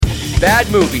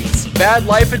Bad movies, bad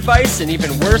life advice, and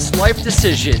even worse life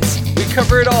decisions. We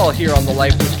cover it all here on the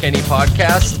Life with Kenny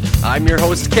podcast. I'm your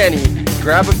host, Kenny.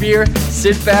 Grab a beer,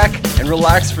 sit back, and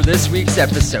relax for this week's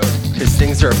episode, because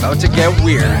things are about to get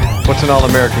weird. What's an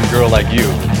all-American girl like you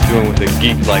doing with a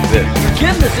geek like this?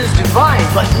 Forgiveness is divine,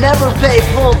 but never pay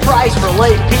full price for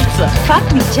late pizza.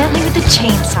 Fuck me gently with a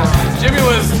chainsaw. Jimmy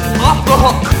was off the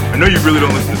hook. I know you really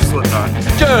don't listen to Slipknot.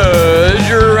 Judge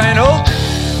Reinhold.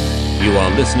 You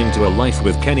are listening to a Life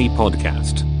with Kenny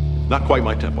podcast. Not quite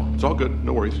my tempo. It's all good.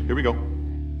 No worries. Here we go.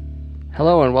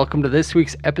 Hello and welcome to this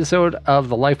week's episode of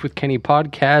the Life with Kenny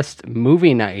podcast,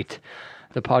 Movie Night,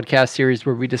 the podcast series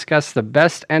where we discuss the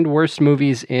best and worst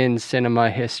movies in cinema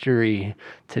history.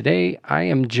 Today, I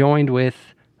am joined with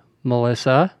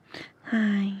Melissa.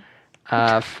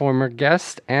 Hi. Former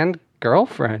guest and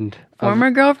girlfriend.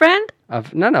 Former girlfriend?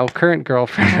 Current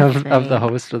girlfriend of the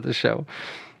host of the show,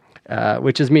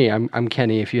 which is me. I'm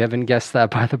Kenny, if you haven't guessed that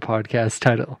by the podcast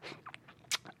title.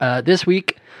 This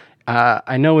week,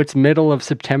 I know it's middle of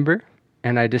September,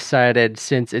 and I decided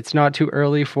since it's not too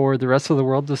early for the rest of the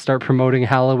world to start promoting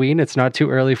Halloween, it's not too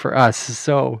early for us.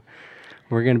 So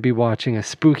we're going to be watching a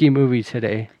spooky movie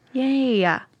today.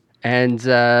 Yay. And,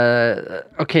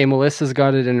 okay, Melissa's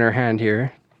got it in her hand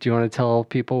here. Do you want to tell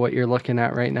people what you're looking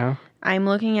at right now? I'm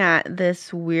looking at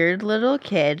this weird little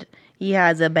kid. He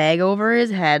has a bag over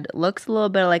his head, looks a little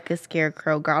bit like a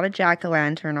scarecrow, got a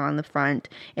jack-o'-lantern on the front.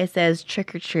 It says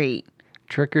trick or treat.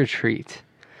 Trick or treat.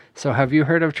 So have you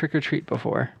heard of trick or treat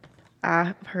before?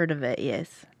 I've heard of it,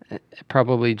 yes.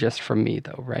 Probably just from me,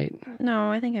 though, right?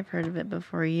 No, I think I've heard of it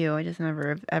before you. I just never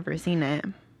have ever seen it.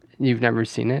 You've never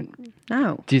seen it?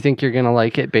 No. Do you think you're going to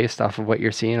like it based off of what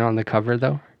you're seeing on the cover,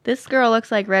 though? This girl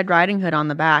looks like Red Riding Hood on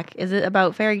the back. Is it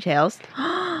about fairy tales?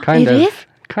 Kind of. It is?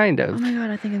 Kind of. Oh my god,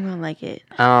 I think I'm going to like it.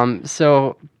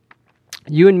 So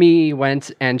you and me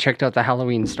went and checked out the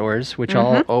Halloween stores, which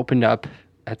all opened up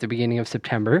at the beginning of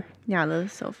September. Yeah, that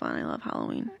was so fun. I love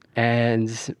Halloween.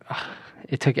 And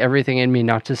it took everything in me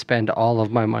not to spend all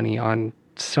of my money on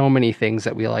so many things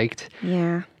that we liked.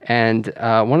 Yeah. And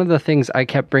one of the things I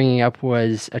kept bringing up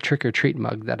was a trick or treat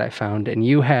mug that I found, and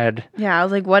you had... Yeah, I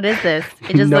was like, what is this?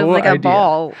 It just No looks like idea. a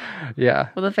ball Yeah.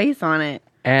 with a face on it.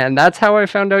 And that's how I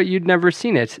found out you'd never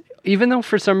seen it. Even though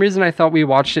for some reason I thought we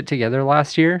watched it together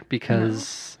last year,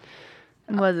 because...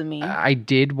 It wasn't me. I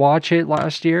did watch it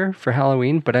last year for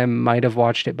Halloween, but I might have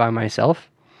watched it by myself.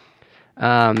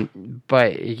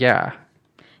 But yeah.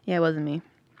 Yeah, it wasn't me.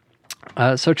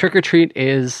 So Trick or Treat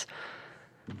is...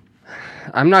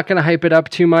 I'm not going to hype it up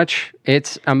too much.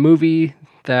 It's a movie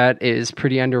that is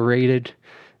pretty underrated.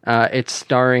 It's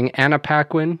starring Anna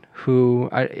Paquin, who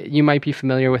you might be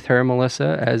familiar with her,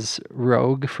 Melissa, as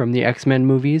Rogue from the X-Men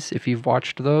movies, if you've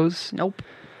watched those. Nope.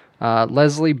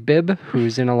 Leslie Bibb,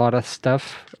 who's in a lot of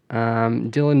stuff.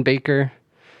 Dylan Baker,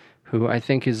 who I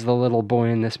think is the little boy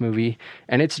in this movie.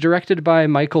 And it's directed by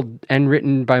and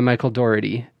written by Michael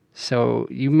Dougherty. So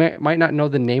you might not know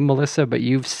the name, Melissa, but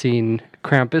you've seen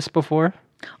Krampus before.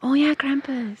 Oh, yeah,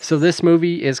 Krampus. So this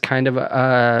movie is kind of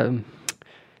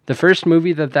the first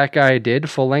movie that guy did,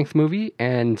 full-length movie,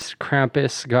 and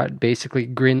Krampus got basically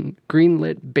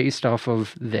greenlit based off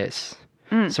of this.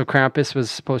 So Krampus was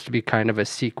supposed to be kind of a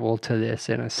sequel to this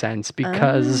in a sense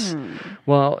because,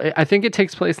 well, I think it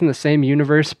takes place in the same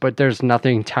universe, but there's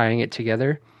nothing tying it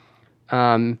together.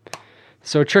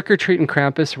 So Trick or Treat and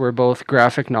Krampus were both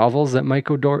graphic novels that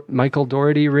Michael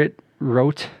Dougherty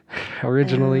wrote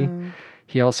originally.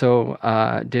 He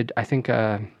also did, I think,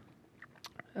 a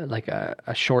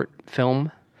short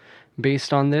film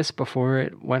based on this before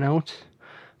it went out.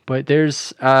 But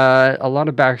there's a lot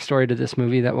of backstory to this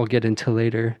movie that we'll get into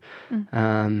later.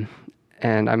 And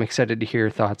I'm excited to hear your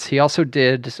thoughts. He also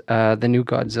did the new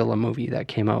Godzilla movie that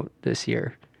came out this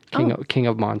year, King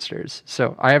of Monsters.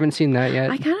 So I haven't seen that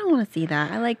yet. I kind of want to see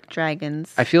that. I like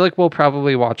dragons. I feel like we'll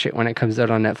probably watch it when it comes out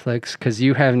on Netflix, because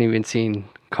you haven't even seen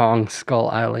Kong Skull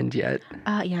Island yet.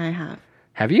 Yeah, I have.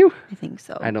 Have you? I think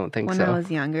so. I don't think when so. When I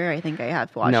was younger, I think I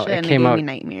had watched No, it, and came it gave out, me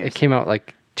nightmares. It came out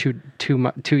like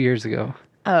two years ago.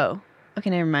 Oh, okay,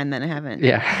 never mind then. I haven't.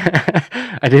 Yeah,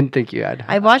 I didn't think you had.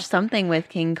 I watched something with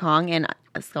King Kong and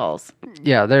skulls.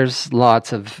 Yeah, there's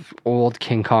lots of old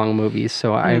King Kong movies.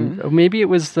 So maybe it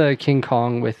was the King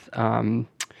Kong with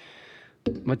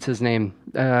what's his name?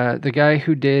 The guy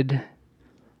who did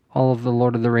all of the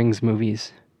Lord of the Rings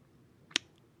movies.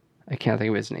 I can't think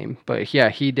of his name, but yeah,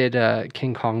 he did a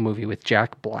King Kong movie with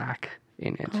Jack Black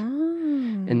in it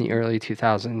in the early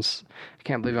 2000s. I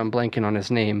can't believe I'm blanking on his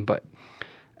name, but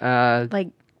like,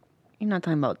 you're not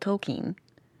talking about Tolkien.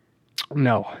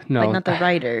 No. Like, not the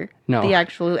writer. No. The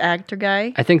actual actor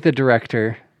guy. I think the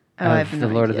director I have of no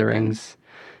the Lord of the idea then. Rings.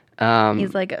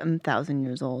 He's like 1,000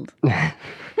 years old.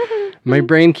 My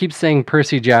brain keeps saying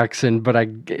Percy Jackson, but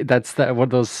that's one of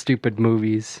those stupid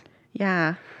movies.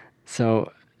 Yeah.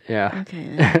 So, yeah.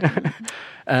 Okay.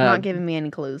 It's not giving me any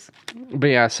clues. But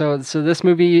yeah, so this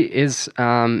movie is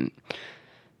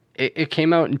it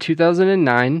came out in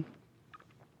 2009.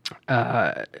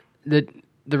 The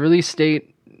release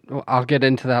date, well, I'll get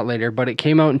into that later, but it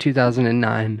came out in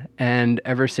 2009, and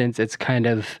ever since it's kind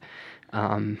of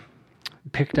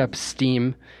picked up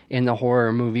steam in the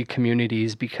horror movie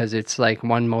communities because it's like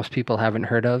one most people haven't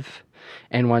heard of.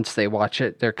 And once they watch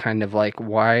it, they're kind of like,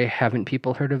 why haven't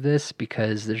people heard of this?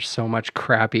 Because there's so much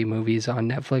crappy movies on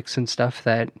Netflix and stuff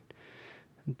that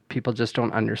people just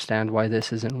don't understand why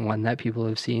this isn't one that people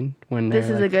have seen. This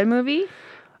is a good movie?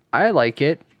 I like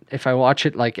it if I watch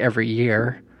it like every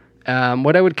year.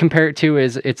 What I would compare it to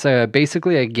is it's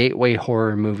basically a gateway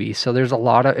horror movie. So there's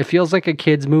it feels like a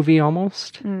kid's movie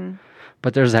almost,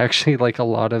 but there's actually like a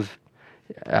lot of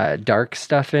dark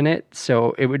stuff in it.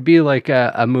 So it would be like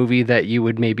a movie that you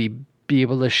would maybe be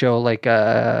able to show like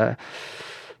a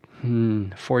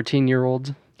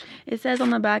 14-year-old. It says on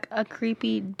the back, a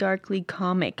creepy, darkly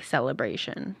comic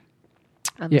celebration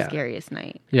of the scariest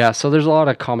night. Yeah, so there's a lot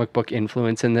of comic book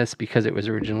influence in this because it was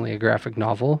originally a graphic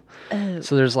novel. Oh.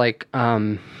 So there's like,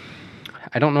 I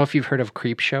don't know if you've heard of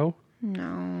Creepshow.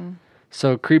 No.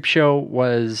 So Creepshow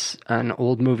was an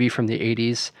old movie from the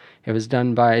 80s. It was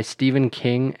done by Stephen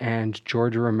King and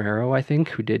George Romero, I think,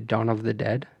 who did Dawn of the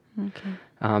Dead.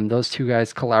 Okay. Those two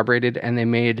guys collaborated and they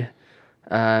made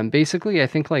basically, I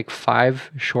think, like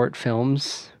 5 short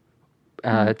films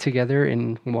together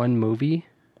in one movie.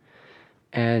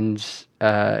 And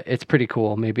it's pretty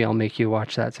cool. Maybe I'll make you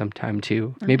watch that sometime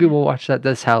too. Okay. Maybe we'll watch that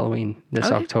this Halloween,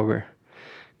 October.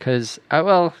 Because,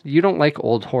 you don't like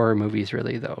old horror movies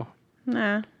really, though.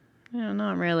 Nah,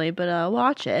 not really, but I'll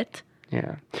watch it.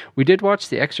 Yeah. We did watch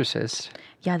The Exorcist.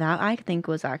 Yeah, that I think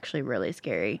was actually really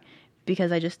scary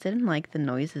because I just didn't like the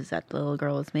noises that the little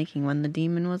girl was making when the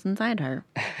demon was inside her.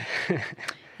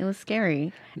 It was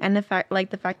scary. And the fact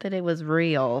that it was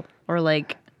real or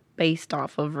like based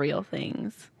off of real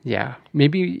things. Yeah.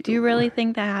 Maybe. Do you really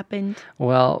think that happened?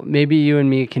 Well, maybe you and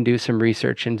me can do some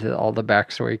research into all the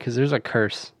backstory because there's a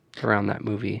curse around that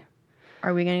movie.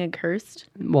 Are we going to get cursed?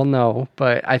 Well, no,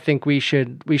 but I think we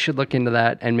should look into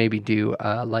that and maybe do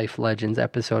a Life Legends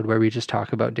episode where we just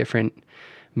talk about different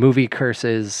movie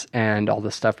curses and all the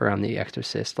stuff around The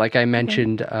Exorcist. Like I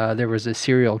mentioned, there was a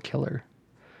serial killer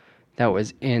that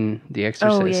was in The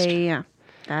Exorcist. Oh, yeah.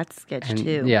 That's sketch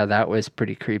too. Yeah, that was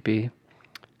pretty creepy.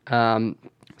 So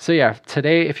yeah,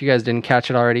 today, if you guys didn't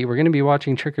catch it already, we're going to be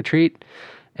watching Trick or Treat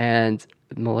and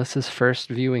Melissa's first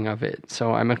viewing of it.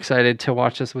 So I'm excited to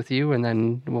watch this with you, and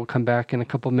then we'll come back in a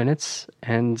couple minutes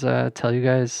and tell you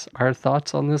guys our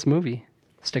thoughts on this movie.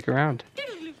 Stick around.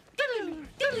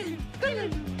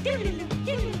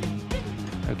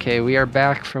 Okay, we are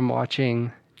back from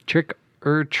watching Trick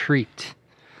or Treat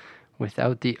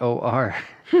without the OR.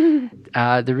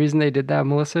 The reason they did that,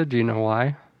 Melissa, do you know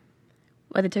why?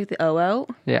 Why they took the O out?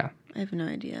 Yeah. I have no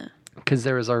idea. Because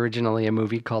there was originally a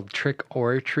movie called Trick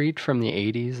or Treat from the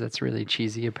 80s that's really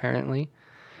cheesy, apparently.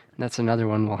 And that's another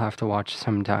one we'll have to watch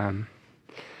sometime.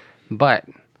 But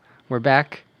we're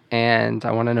back, and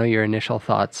I want to know your initial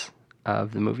thoughts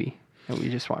of the movie that we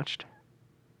just watched.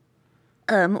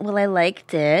 Well, I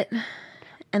liked it.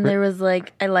 And there was I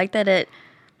liked that it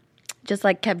just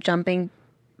kept jumping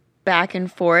back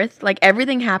and forth. Like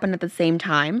everything happened at the same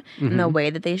time. And the way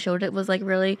that they showed it was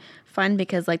really fun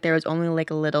because there was only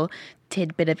a little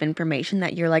tidbit of information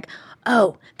that you're like,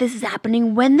 oh, this is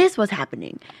happening when this was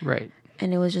happening. Right.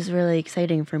 And it was just really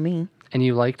exciting for me. And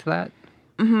you liked that?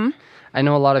 Mm-hmm. I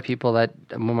know a lot of people that,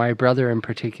 my brother in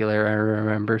particular, I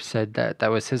remember said that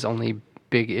was his only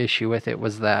big issue with it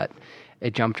was that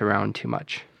it jumped around too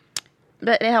much.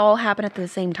 But it all happened at the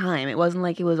same time. It wasn't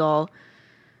like it was all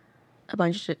a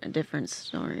bunch of different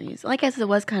stories. I guess it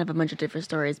was kind of a bunch of different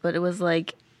stories, but it was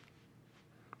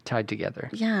tied together.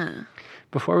 Yeah.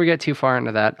 Before we get too far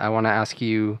into that, I want to ask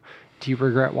you, do you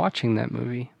regret watching that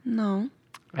movie? No.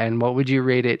 And what would you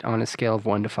rate it on a scale of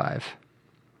 1 to 5?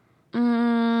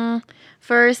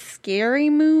 For a scary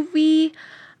movie,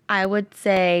 I would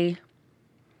say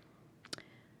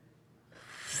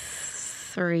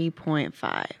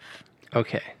 3.5.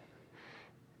 Okay.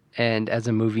 And as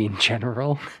a movie in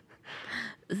general?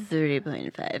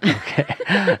 3.5.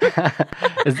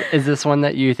 Okay. Is this one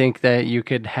that you think that you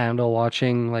could handle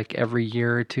watching every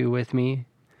year or two with me?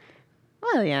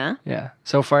 Well, yeah. Yeah.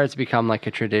 So far it's become a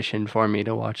tradition for me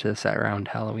to watch this at around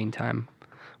Halloween time,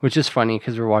 which is funny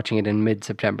because we're watching it in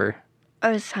mid-September.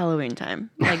 Oh, it's Halloween time.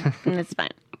 Like, it's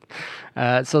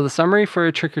fine. So the summary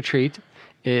for Trick or Treat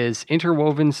is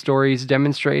interwoven stories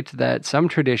demonstrate that some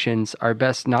traditions are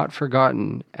best not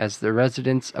forgotten as the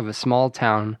residents of a small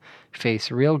town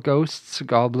face real ghosts,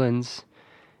 goblins,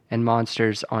 and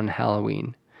monsters on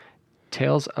Halloween.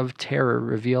 Tales of terror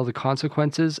reveal the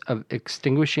consequences of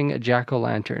extinguishing a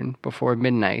jack-o'-lantern before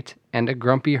midnight and a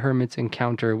grumpy hermit's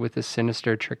encounter with a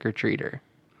sinister trick-or-treater.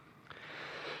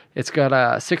 It's got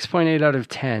a 6.8 out of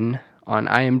 10 on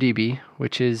IMDb,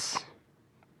 which is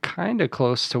kind of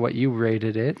close to what you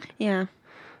rated it. Yeah.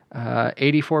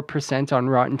 84% on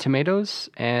Rotten Tomatoes,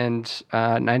 and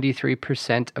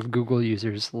 93% of Google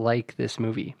users like this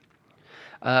movie.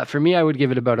 For me, I would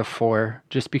give it about a 4,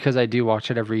 just because I do watch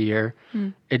it every year.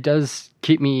 It does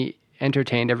keep me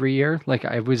entertained every year. Like,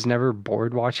 I was never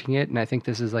bored watching it, and I think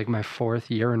this is like my 4th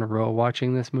year in a row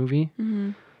watching this movie.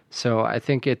 So I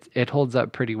think it holds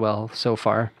up pretty well so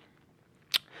far.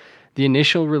 The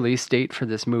initial release date for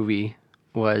this movie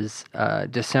was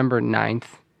December 9th,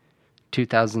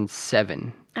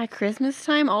 2007. At Christmas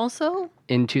time also?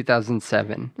 In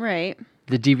 2007. Right.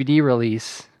 The DVD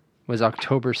release was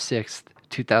October 6th,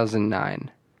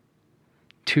 2009.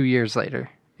 2 years later,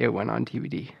 it went on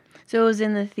DVD. So it was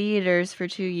in the theaters for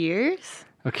 2 years?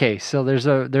 Okay, so there's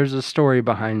a story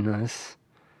behind this.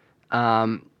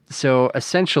 So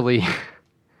essentially,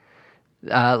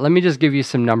 let me just give you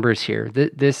some numbers here.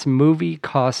 This movie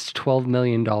cost $12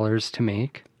 million to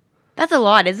make. That's a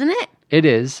lot, isn't it? It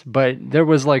is, but there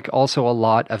was like also a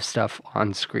lot of stuff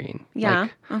on screen. Yeah.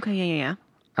 Like, Okay, yeah.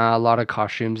 a lot of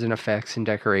costumes and effects and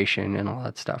decoration and all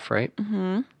that stuff, right?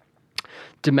 Mm-hmm.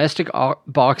 Domestic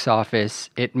box office,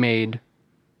 it made...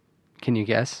 Can you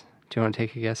guess? Do you want to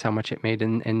take a guess how much it made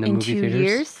in the movie theaters? 2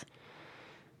 years?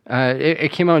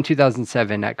 It came out in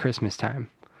 2007 at Christmas time.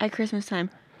 At Christmas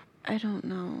time. I don't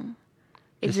know.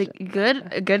 Is it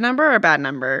a good number or a bad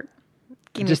number?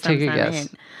 Give me Just some take a kind of guess.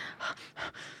 hint.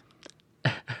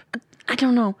 I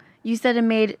don't know. You said it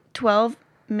made 12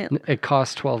 million. It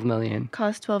cost $12 million.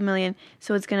 Cost 12 million.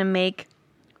 So it's going to make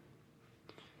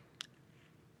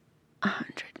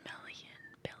 100 million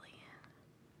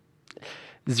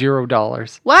billion.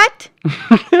 $0. What?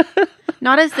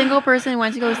 Not a single person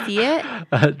went to go see it?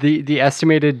 The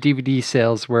estimated DVD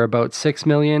sales were about 6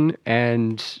 million,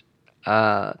 and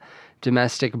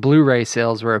domestic Blu-ray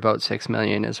sales were about 6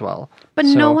 million as well. But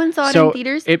no one saw it in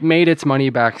theaters? It made its money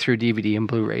back through DVD and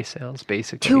Blu-ray sales,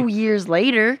 basically. 2 years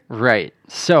later? Right.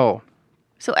 So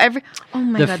oh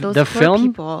my God, those the poor film,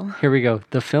 people. Here we go.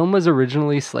 The film was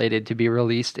originally slated to be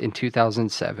released in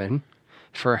 2007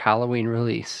 for Halloween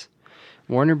release.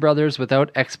 Warner Brothers,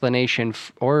 without explanation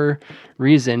or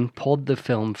reason, pulled the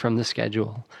film from the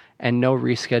schedule, and no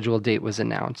rescheduled date was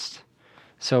announced.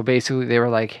 So basically, they were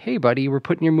like, hey, buddy, we're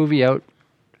putting your movie out.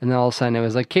 And then all of a sudden, it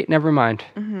was like, Kate, never mind.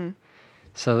 Mm-hmm.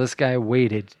 So this guy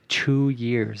waited 2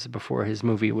 years before his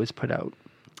movie was put out.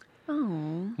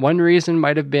 Oh. One reason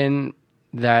might have been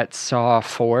that Saw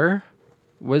 4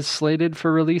 was slated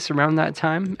for release around that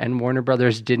time, and Warner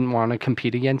Brothers didn't want to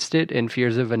compete against it in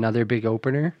fears of another big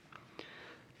opener.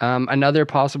 Another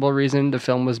possible reason the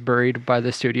film was buried by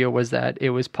the studio was that it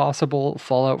was possible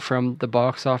fallout from the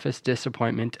box office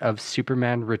disappointment of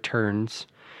Superman Returns,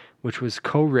 which was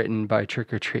co-written by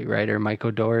Trick or Treat writer Mike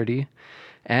O'Doherty,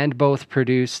 and both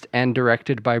produced and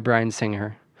directed by Bryan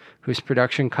Singer, whose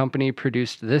production company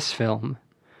produced this film.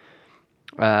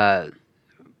 There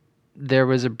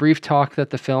was a brief talk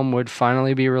that the film would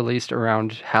finally be released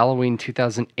around Halloween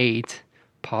 2008,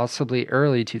 possibly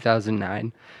early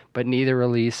 2009, but neither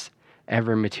release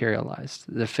ever materialized.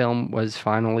 The film was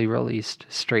finally released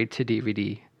straight to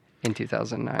DVD in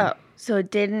 2009. Oh, so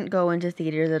it didn't go into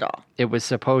theaters at all. It was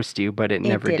supposed to, but it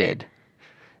never did.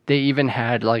 They even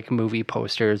had like movie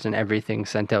posters and everything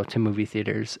sent out to movie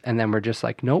theaters, and then we're just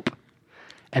like, nope.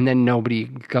 And then nobody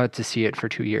got to see it for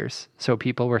 2 years. So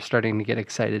people were starting to get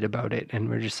excited about it, and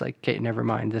we're just like, okay, never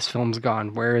mind. This film's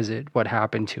gone. Where is it? What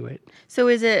happened to it? So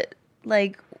is it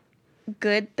like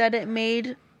good that it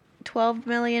made 12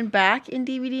 million back in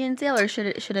DVD and sale, or should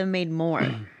it have made more?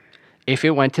 If it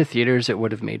went to theaters, it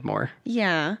would have made more.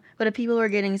 Yeah, but if people were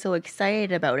getting so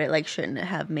excited about it, like, shouldn't it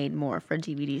have made more for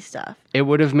DVD stuff? It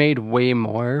would have made way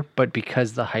more, but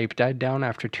because the hype died down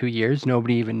after 2 years,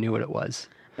 nobody even knew what it was.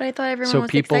 But I thought everyone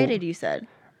was excited, you said.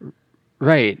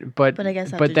 Right, but I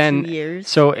guess after then 2 years.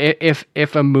 So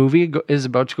if a movie is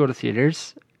about to go to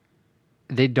theaters,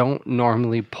 they don't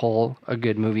normally pull a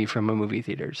good movie from a movie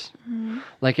theaters. Mm-hmm.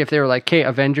 Like if they were like, "Okay,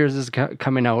 Avengers is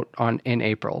coming out in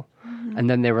April," mm-hmm. and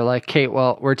then they were like, "Okay,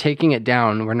 well, we're taking it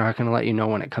down. We're not going to let you know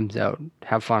when it comes out.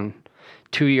 Have fun."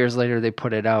 2 years later, they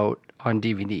put it out on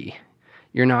DVD.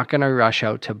 you're not going to rush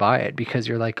out to buy it because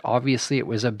you're like, obviously it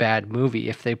was a bad movie.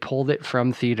 If they pulled it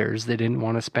from theaters, they didn't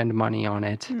want to spend money on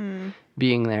it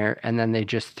being there, and then they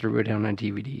just threw it on a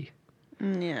DVD.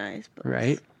 Yeah, I suppose.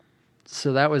 Right?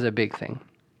 So that was a big thing.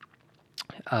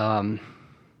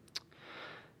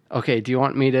 Okay, do you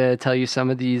want me to tell you some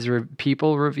of these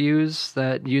people reviews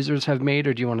that users have made,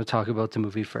 or do you want to talk about the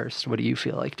movie first? What do you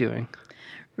feel like doing?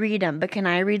 Read them, but can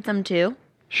I read them too?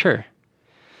 Sure.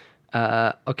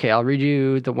 Okay, I'll read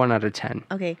you the 1 out of 10.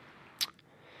 Okay.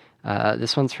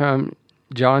 This one's from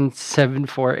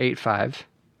John7485,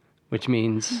 which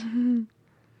means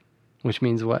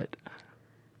what?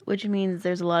 Which means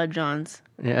there's a lot of Johns.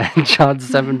 Yeah,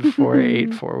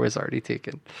 John7484 was already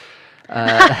taken.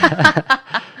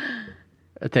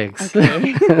 Thanks.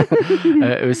 Okay.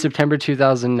 It was September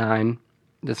 2009.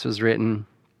 This was written.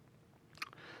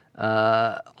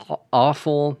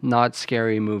 Awful, not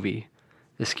scary movie.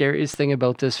 The scariest thing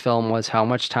about this film was how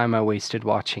much time I wasted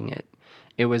watching it.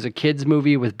 It was a kid's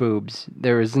movie with boobs.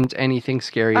 There isn't anything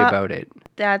scary about it.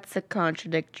 That's a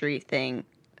contradictory thing.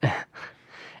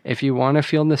 If you want to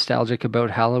feel nostalgic about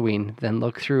Halloween, then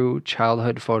look through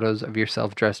childhood photos of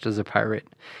yourself dressed as a pirate.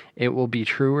 It will be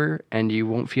truer, and you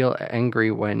won't feel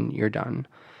angry when you're done.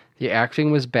 The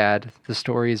acting was bad, the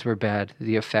stories were bad,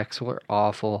 the effects were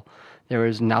awful. There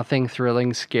was nothing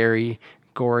thrilling, scary,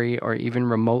 gory, or even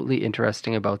remotely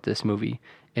interesting about this movie.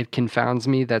 It confounds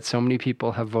me that so many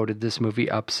people have voted this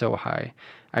movie up so high.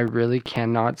 I really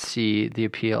cannot see the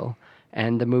appeal.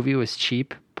 And the movie was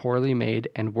cheap, poorly made,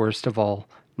 and worst of all,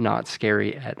 not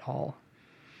scary at all.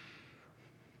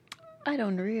 I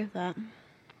don't agree with that.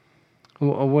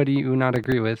 What do you not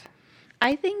agree with?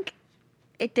 I think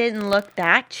it didn't look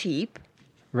that cheap.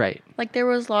 Right. Like, there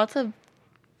was lots of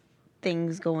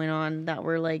things going on that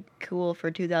were, like, cool for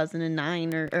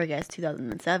 2009 or I guess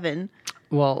 2007.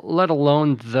 Well, let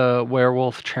alone the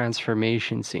werewolf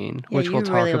transformation scene, Yeah, which we'll you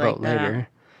talk really about like that. later,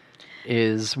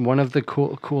 is one of the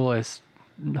coolest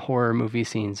horror movie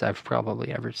scenes I've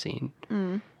probably ever seen.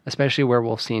 Especially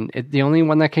werewolf scene. The only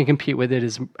one that can compete with it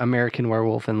is American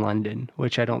Werewolf in London,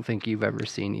 which I don't think you've ever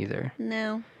seen either.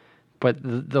 No. But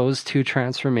those two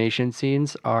transformation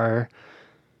scenes are...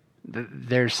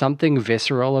 There's something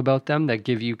visceral about them that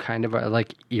give you kind of a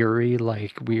like eerie,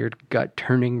 like weird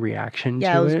gut-turning reaction to it.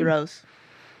 Yeah, it was gross.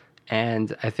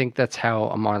 And I think that's how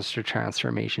a monster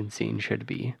transformation scene should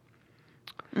be.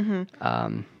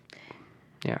 Yeah.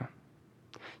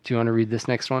 Do you want to read this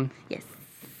next one? Yes.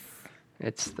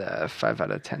 It's the 5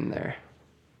 out of 10 there.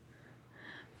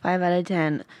 5 out of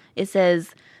 10. It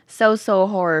says, so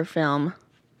horror film.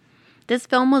 This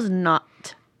film was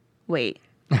not... Wait.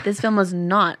 This film was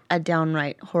not a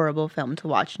downright horrible film to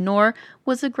watch, nor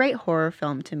was a great horror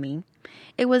film to me.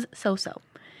 It was so-so.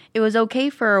 It was okay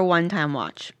for a one-time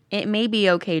watch. It may be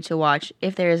okay to watch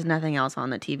if there is nothing else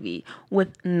on the TV,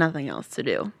 with nothing else to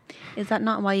do. Is that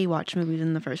not why you watch movies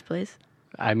in the first place?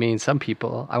 I mean, some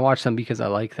people, I watch them because I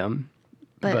like them.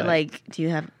 But like, do you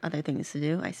have other things to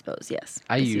do? I suppose, yes.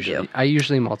 I Yes, you do.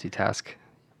 usually multitask.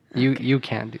 You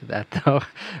can't do that though.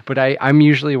 But I'm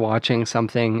usually watching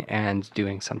something and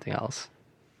doing something else.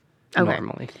 Okay.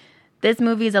 Normally. This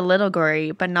movie is a little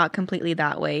gory, but not completely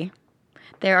that way.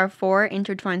 There are 4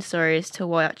 intertwined stories to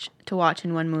watch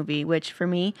in one movie, which for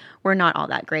me were not all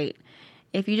that great.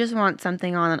 If you just want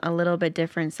something on a little bit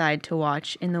different side to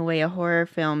watch in the way of horror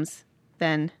films,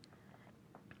 then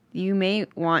you may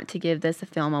want to give this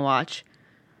film a watch.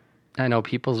 I know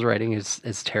people's writing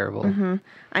is terrible.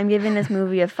 I'm giving this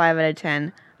movie a 5 out of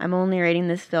 10. I'm only rating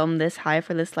this film this high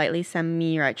for the slightly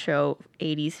semi-retro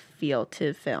 80s feel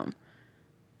to film.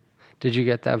 Did you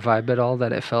get that vibe at all,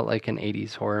 that it felt like an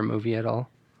 80s horror movie at all?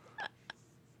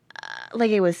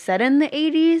 Like it was set in the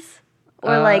 80s?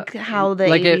 Or like how the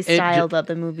like 80s styled of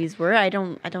the movies were? I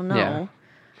don't know. Yeah.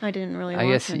 I didn't really I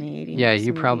watch guess, any 80s yeah,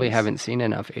 you probably movies. haven't seen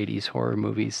enough 80s horror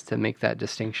movies to make that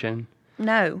distinction.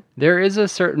 No. There is a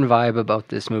certain vibe about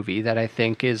this movie that I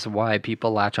think is why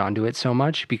people latch onto it so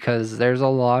much, because there's a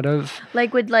lot of...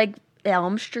 Like, would like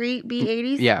Elm Street be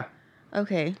 80s? Yeah.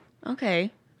 Okay.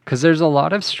 Because there's a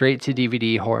lot of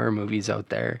straight-to-DVD horror movies out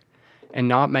there, and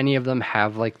not many of them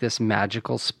have like this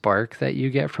magical spark that you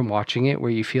get from watching it,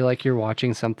 where you feel like you're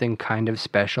watching something kind of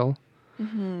special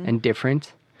and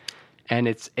different. And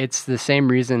it's the same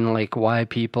reason like why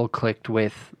people clicked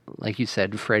with, like you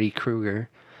said, Freddy Krueger,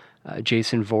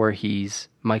 Jason Voorhees,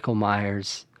 Michael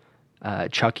Myers,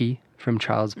 Chucky from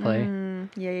Child's Play.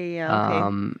 Yeah.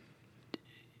 Okay.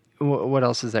 What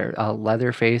else is there?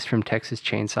 Leatherface from Texas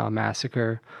Chainsaw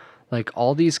Massacre. Like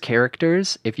all these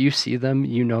characters, if you see them,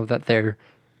 you know that they're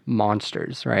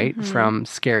monsters, right? From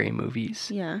scary movies.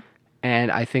 Yeah.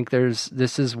 And I think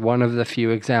this is one of the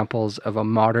few examples of a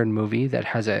modern movie that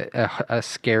has a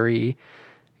scary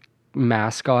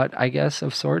mascot, I guess,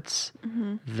 of sorts,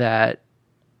 that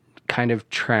kind of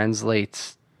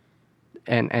translates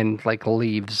and like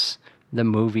leaves the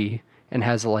movie and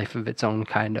has a life of its own,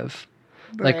 kind of.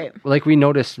 Right. Like we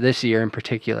noticed this year in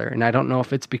particular, and I don't know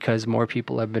if it's because more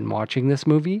people have been watching this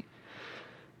movie,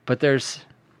 but there's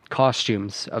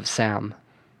costumes of Sam.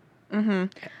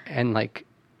 And like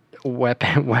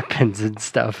weapons and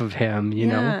stuff of him, you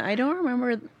know? Yeah, I don't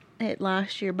remember it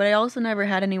last year, but I also never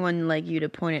had anyone like you to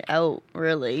point it out,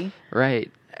 really.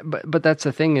 Right. But that's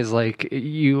the thing, is like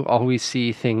you always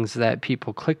see things that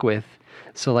people click with.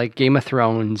 So like Game of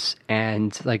Thrones,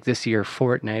 and like this year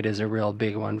Fortnite is a real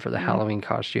big one for the Halloween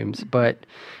costumes. But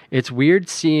it's weird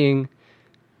seeing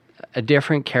a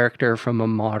different character from a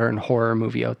modern horror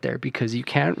movie out there, because you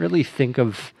can't really think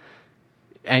of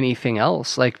anything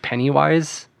else. Like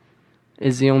Pennywise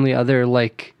is the only other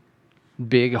like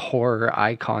big horror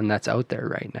icon that's out there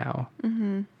right now.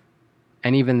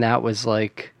 And even that was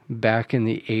like back in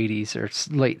the 80s or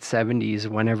late 70s,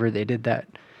 whenever they did that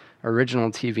original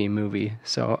TV movie.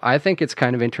 So I think it's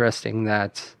kind of interesting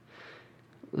that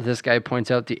this guy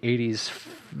points out the 80s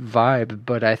vibe,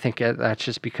 but I think that's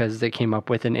just because they came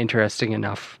up with an interesting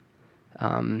enough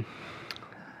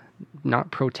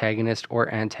not protagonist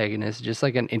or antagonist, just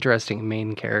like an interesting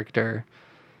main character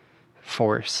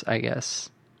force, I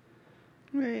guess.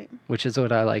 Right. Which is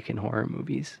what I like in horror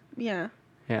movies. Yeah.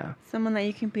 Yeah. Someone that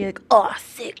you can be like, oh,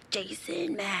 sick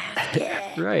Jason mask.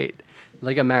 Yeah. Right.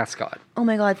 Like a mascot. Oh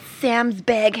my God, Sam's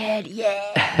baghead.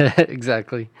 Yeah.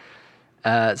 Exactly.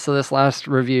 So this last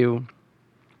review,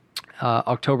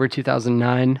 October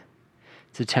 2009,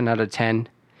 it's a 10 out of 10.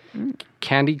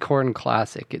 Candy corn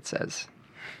classic, it says.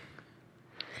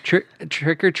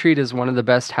 Trick or Treat is one of the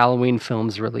best Halloween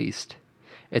films released.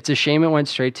 It's a shame it went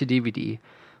straight to DVD.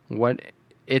 What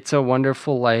It's a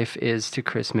Wonderful Life is to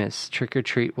Christmas, Trick or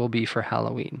Treat will be for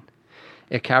Halloween.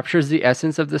 It captures the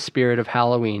essence of the spirit of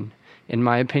Halloween. In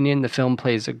my opinion, the film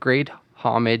plays a great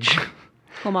homage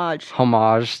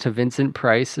to Vincent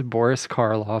Price, Boris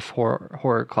Karloff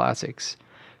horror classics.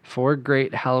 4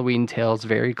 great Halloween tales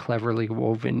very cleverly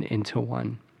woven into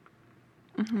one.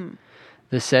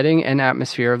 The setting and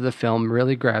atmosphere of the film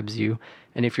really grabs you,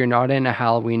 and if you're not in a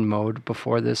Halloween mode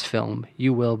before this film,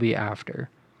 you will be after.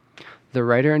 The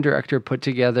writer and director put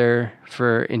together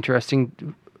 4 interesting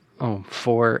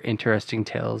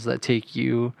tales that take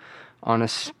you on a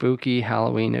spooky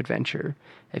Halloween adventure.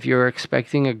 If you're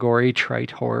expecting a gory,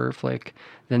 trite horror flick,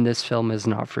 then this film is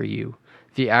not for you.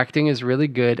 The acting is really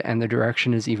good and the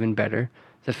direction is even better.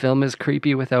 The film is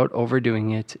creepy without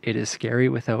overdoing it. It is scary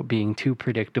without being too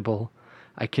predictable.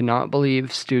 I cannot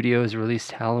believe studios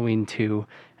released Halloween 2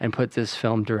 and put this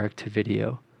film direct to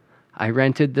video. I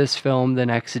rented this film the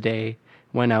next day,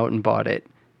 went out and bought it.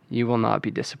 You will not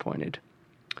be disappointed.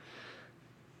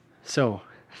 So,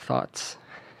 thoughts?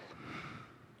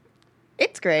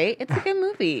 It's great. It's a good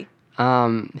movie.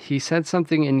 He said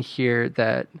something in here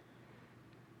that,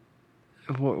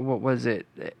 what was it?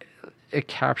 It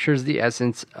captures the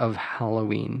essence of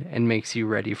Halloween and makes you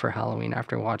ready for Halloween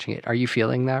after watching it. Are you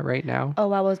feeling that right now?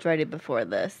 Oh, I was ready before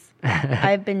this.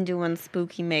 I've been doing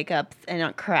spooky makeups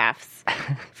and crafts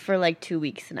for like 2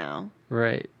 weeks now.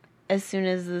 Right. As soon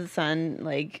as the sun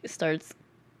like starts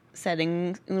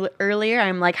setting earlier,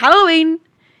 I'm like, Halloween!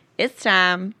 It's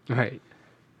time. Right.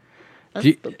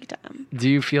 Spooky time. Do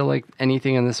you feel like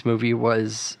anything in this movie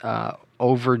was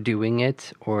overdoing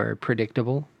it or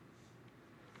predictable?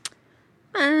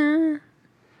 I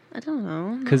don't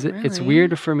know. Because it's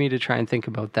weird for me to try and think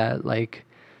about that. Like,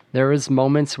 there was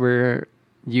moments where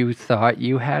you thought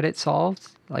you had it solved,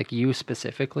 like you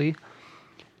specifically,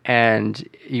 and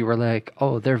you were like,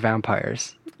 "Oh, they're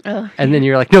vampires," and then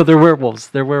you're like, "No, they're werewolves.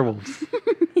 They're werewolves."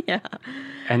 Yeah.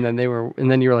 And then you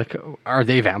were like, "Are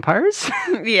they vampires?"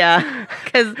 Yeah,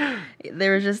 because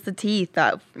there was just the teeth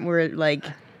that were like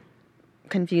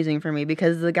confusing for me,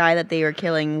 because the guy that they were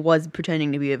killing was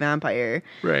pretending to be a vampire,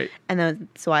 right? And then,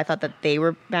 so I thought that they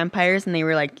were vampires, and they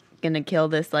were like gonna kill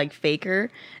this like faker,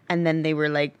 and then they were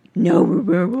like, "No, we're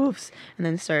werewolves," and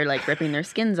then started like ripping their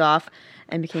skins off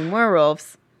and became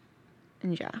werewolves.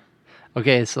 And yeah.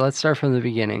 Okay, so let's start from the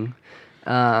beginning.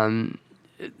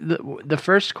 The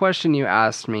first question you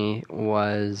asked me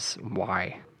was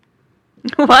why.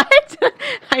 What?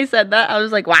 I said that. I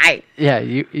was like, why? Yeah,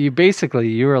 you basically,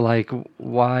 you were like,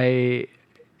 why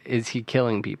is he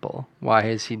killing people? Why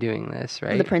is he doing this,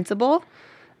 right? The principal?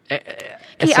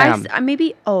 Sam.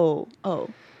 Maybe,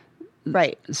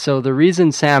 Right. So the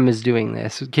reason Sam is doing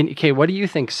this, what do you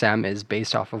think Sam is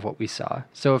based off of what we saw?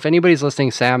 So if anybody's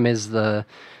listening, Sam is the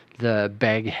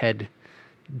baghead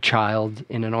child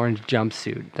in an orange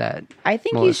jumpsuit that I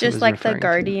think he's Melissa just was like the referring to.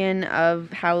 guardian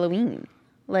of Halloween.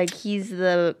 Like he's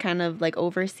the kind of like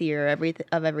overseer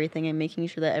of everything and making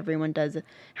sure that everyone does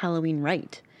Halloween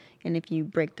right. And if you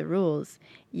break the rules,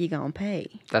 you gonna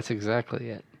pay. That's exactly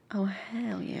it. Oh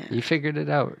hell yeah! You figured it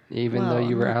out, even though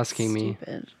you were I'm not asking me.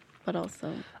 stupid, but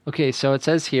also Okay, so it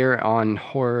says here on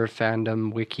Horror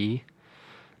Fandom Wiki,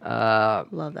 love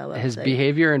that website. his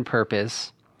behavior and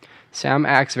purpose. Sam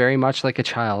acts very much like a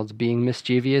child, being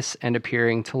mischievous and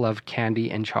appearing to love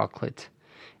candy and chocolate.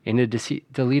 In a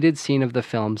deleted scene of the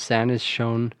film, Sam is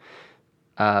shown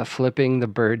flipping the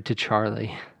bird to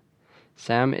Charlie.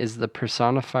 Sam is the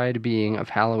personified being of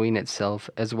Halloween itself,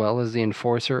 as well as the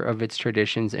enforcer of its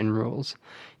traditions and rules.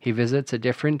 He visits a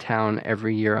different town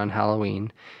every year on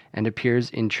Halloween and appears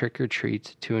in Trick or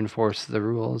Treat to enforce the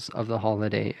rules of the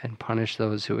holiday and punish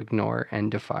those who ignore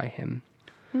and defy him.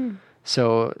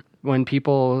 So when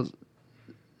people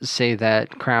say that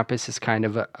Krampus is kind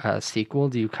of a sequel,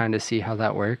 do you kind of see how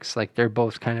that works? Like they're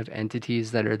both kind of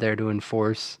entities that are there to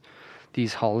enforce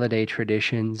these holiday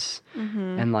traditions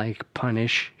and like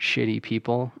punish shitty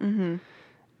people. And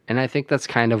I think that's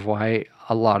kind of why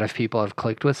a lot of people have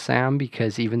clicked with Sam,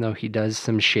 because even though he does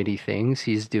some shitty things,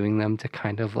 he's doing them to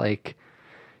kind of like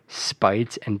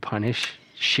spite and punish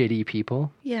shitty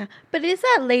people. Yeah, but is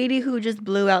that lady who just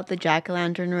blew out the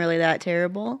jack-o'-lantern really that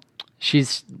terrible?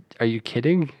 Are you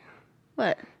kidding?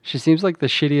 What? She seems like the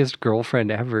shittiest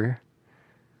girlfriend ever.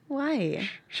 Why?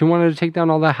 She wanted to take down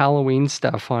all the Halloween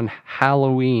stuff on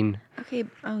Halloween. Okay.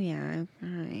 Oh yeah. All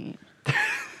right.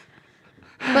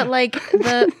 But like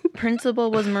the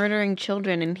principal was murdering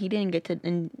children, and he didn't get to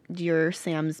endure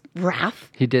Sam's wrath.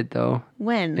 He did, though.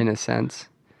 When? In a sense.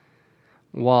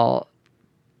 Well,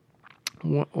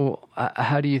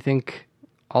 how do you think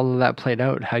all of that played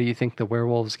out? How do you think the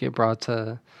werewolves get brought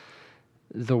to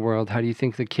the world? How do you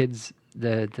think the kids,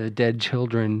 the dead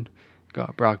children,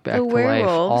 got brought back to life?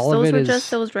 All those were just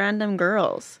those random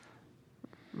girls.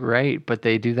 Right, but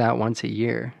they do that once a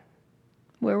year.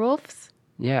 Werewolves?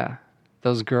 Yeah,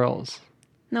 those girls.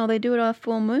 No, they do it on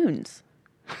full moons.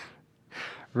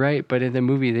 Right, but in the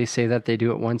movie they say that they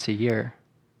do it once a year.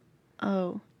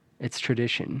 Oh. It's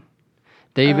tradition.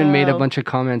 They even made a bunch of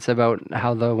comments about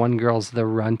how the one girl's the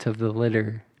runt of the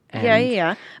litter. And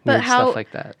yeah. But how? Stuff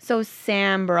like that. So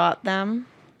Sam brought them.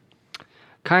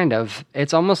 Kind of.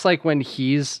 It's almost like when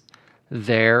he's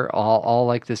there, all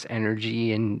like this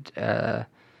energy and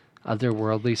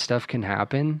otherworldly stuff can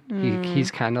happen.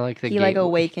 He's kind of like the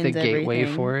awakens the gateway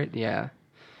everything. for it. Yeah.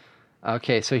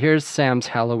 Okay, so here's Sam's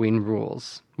Halloween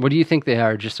rules. What do you think they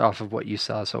are, just off of what you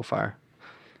saw so far?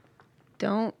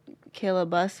 Don't kill a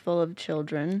bus full of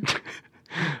children.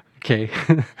 Okay.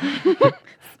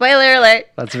 Spoiler alert.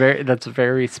 That's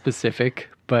very specific,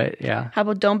 but yeah. How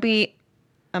about don't be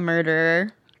a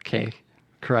murderer? Okay,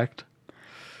 correct.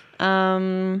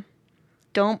 Don't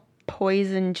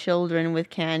poison children with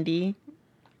candy.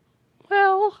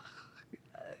 Well,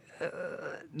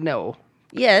 no.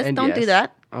 Yes, And don't do yes.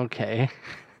 that. Okay.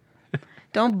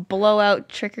 Don't blow out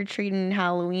trick-or-treating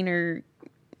Halloween or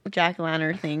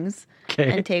jack-o'-lantern things.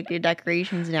 Okay. And take your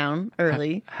decorations down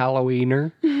early.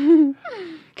 Halloweener.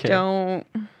 Okay. Don't...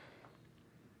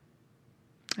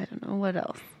 I don't know what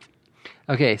else.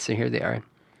 Okay, so here they are.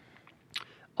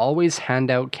 Always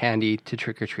hand out candy to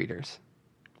trick-or-treaters.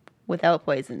 Without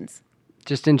poisons.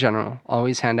 Just in general,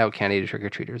 always hand out candy to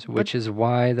trick-or-treaters, which is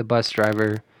why the bus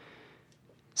driver,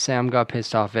 Sam, got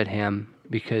pissed off at him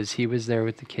because he was there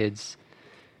with the kids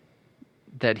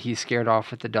that he scared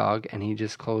off with the dog, and he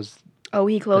just closed. Oh,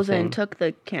 he closed it thing. and took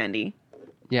the candy.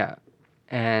 Yeah,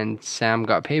 and Sam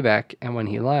got payback, and when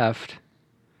he left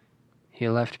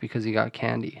because he got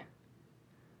candy.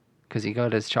 Because he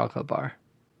got his chocolate bar.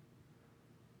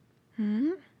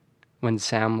 Hmm? When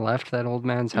Sam left that old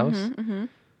man's house,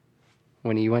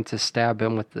 when he went to stab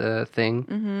him with the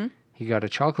thing, he got a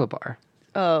chocolate bar.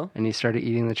 Oh. And he started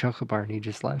eating the chocolate bar, and he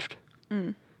just left.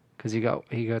 Because he got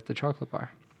the chocolate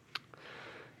bar.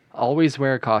 Always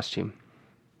wear a costume.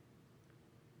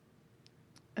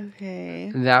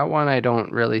 Okay. That one I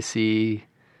don't really see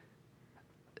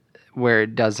where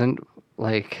it doesn't,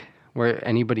 like, where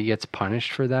anybody gets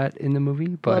punished for that in the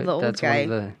movie. But the old that's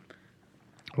guy.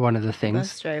 one of the things.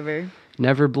 Bus driver.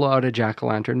 Never blow out a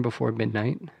jack-o'-lantern before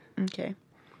midnight. Okay.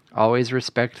 Always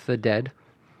respect the dead.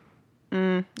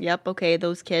 Yep, okay,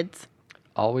 those kids.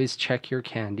 Always check your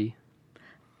candy.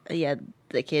 Yeah,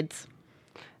 the kids.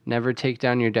 Never take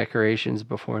down your decorations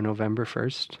before November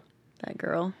 1st. That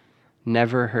girl.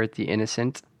 never hurt the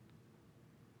innocent,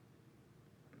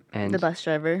 and The bus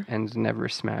driver, and never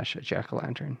smash a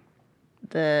jack-o'-lantern.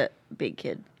 the big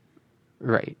kid,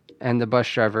 Right. And the bus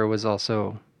driver was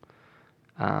also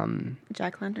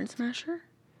jack-o'-lantern smasher.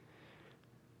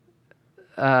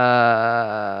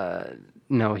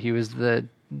 no, he was the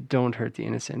don't hurt the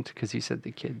innocent because you said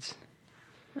the kids.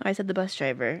 Oh, I said the bus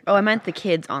driver. Oh, I meant the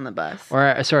kids on the bus.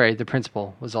 Or sorry, the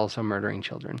principal was also murdering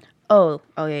children. Oh,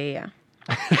 yeah.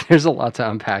 There's a lot to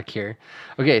unpack here.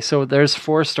 Okay, so there's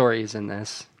 4 stories in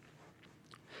this.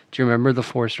 Do you remember the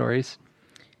 4 stories?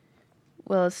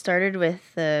 Well, it started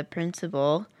with the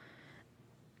principal.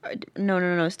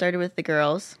 No. It started with the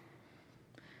girls.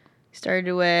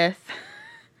 Started with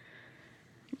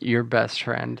Your best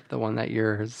friend, the one that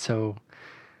you're so...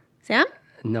 Sam?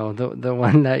 No, the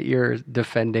one that you're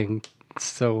defending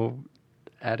so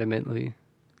adamantly.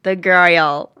 The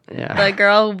girl. Yeah. The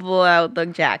girl who blew out the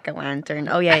jack-o'-lantern.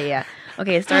 Oh, yeah.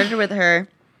 Okay, it started with her.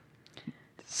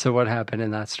 So what happened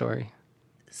in that story?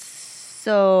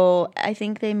 So I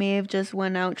think they may have just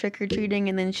went out trick-or-treating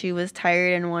and then she was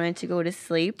tired and wanted to go to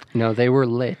sleep. No, they were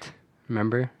lit.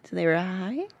 Remember? So they were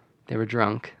high? They were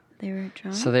drunk. They were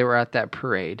drunk? So they were at that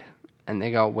parade and they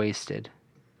got wasted.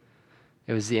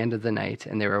 It was the end of the night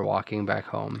and they were walking back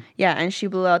home. Yeah, and she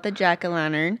blew out the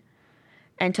jack-o'-lantern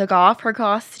and took off her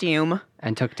costume.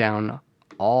 And took down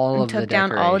all the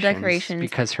decorations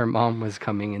because her mom was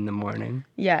coming in the morning.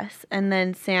 Yes, and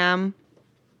then Sam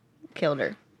killed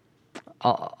her.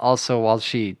 Also, while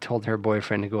she told her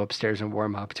boyfriend to go upstairs and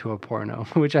warm up to a porno,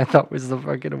 which I thought was the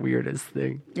fucking weirdest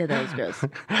thing. Yeah, that was gross.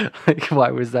 Like, why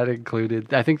was that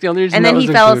included? I think the only reason and that then was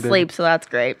he fell included, asleep, so that's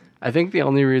great. I think the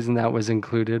only reason that was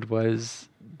included was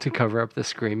to cover up the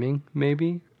screaming,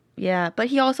 maybe. Yeah, but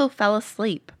he also fell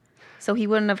asleep, so he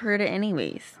wouldn't have heard it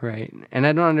anyways. Right, and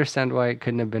I don't understand why it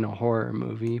couldn't have been a horror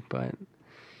movie, but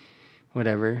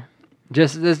whatever.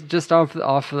 Just off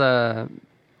the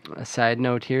a side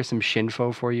note here, some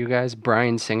shinfo for you guys.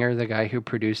 Bryan Singer, the guy who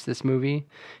produced this movie,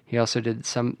 he also did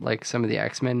some of the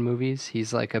X-Men movies.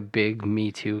 He's like a big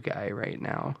Me Too guy right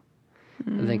now.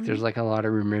 I think there's like a lot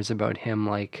of rumors about him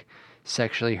like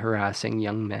sexually harassing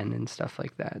young men and stuff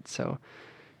like that. So,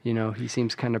 he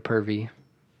seems kind of pervy.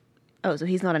 Oh, so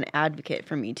he's not an advocate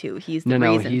for Me Too. He's the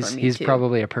reason for Me he's Too.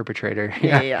 Probably a perpetrator.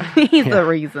 Yeah. He's the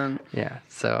reason. Yeah.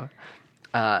 So,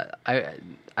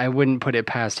 I wouldn't put it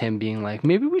past him being like,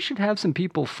 maybe we should have some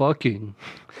people fucking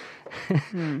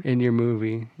in your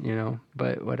movie,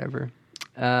 but whatever.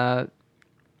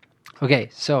 Okay,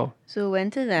 so it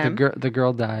went to them. The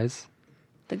girl dies.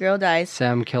 The girl dies.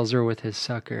 Sam kills her with his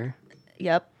sucker.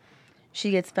 Yep.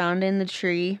 She gets found in the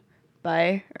tree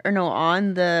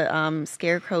on the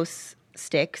scarecrow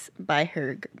sticks by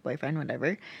her boyfriend,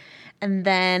 whatever. And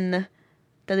then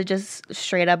does it just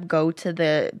straight up go to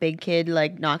the big kid,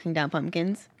 like, knocking down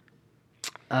pumpkins?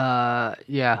 Yeah,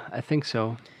 I think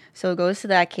so. So it goes to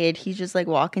that kid. He's just, like,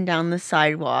 walking down the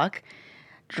sidewalk,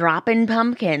 dropping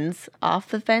pumpkins off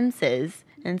the fences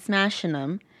and smashing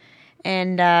them.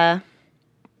 And,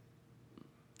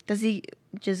 does he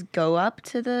just go up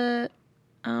to the,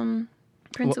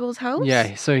 principal's house?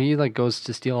 Yeah, so he like goes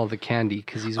to steal all the candy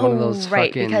because he's one of those right,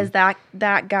 fucking... because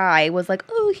that guy was like,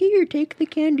 oh, here, take the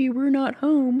candy, we're not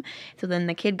home. So then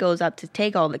the kid goes up to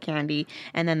take all the candy,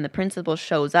 and then the principal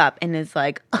shows up and is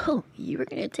like, oh, you were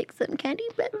going to take some candy,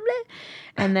 blah, blah, blah.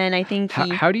 And then I think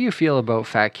How do you feel about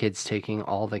fat kids taking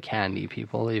all the candy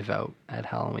people leave out at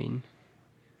Halloween?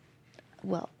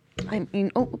 Well, I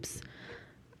mean, oops.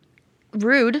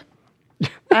 Rude.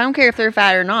 I don't care if they're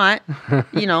fat or not,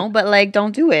 but like,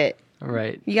 don't do it.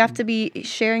 Right. You have to be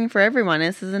sharing for everyone.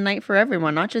 This is a night for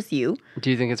everyone, not just you. Do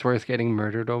you think it's worth getting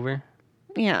murdered over?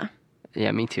 Yeah.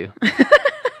 Yeah, me too.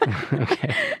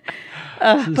 Okay.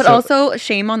 But also,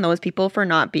 shame on those people for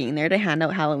not being there to hand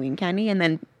out Halloween candy and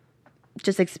then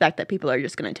just expect that people are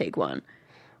just going to take one.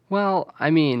 Well, I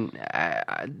mean,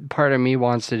 part of me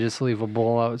wants to just leave a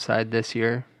bowl outside this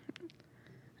year.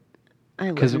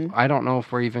 Because I don't know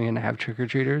if we're even going to have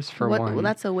trick-or-treaters, for one. Well,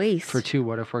 that's a waste. For two,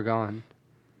 what if we're gone?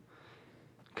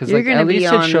 Because at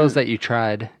least it shows that you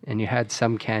tried and you had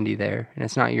some candy there. And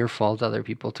it's not your fault other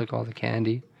people took all the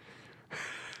candy.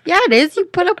 Yeah, it is. You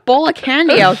put a bowl of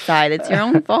candy outside. It's your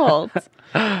own fault.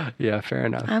 Yeah, fair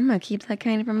enough. I'm going to keep that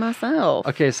candy for myself.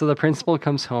 Okay, so the principal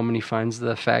comes home and he finds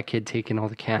the fat kid taking all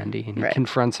the candy. And he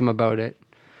confronts him about it.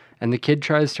 And the kid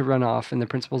tries to run off, and the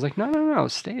principal's like, no,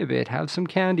 stay a bit. Have some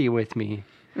candy with me.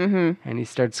 Mm-hmm. And he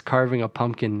starts carving a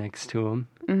pumpkin next to him.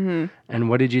 Mm-hmm. And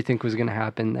what did you think was going to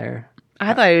happen there?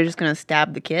 I thought he was just going to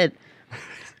stab the kid.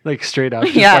 Like straight up,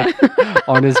 just Yeah. like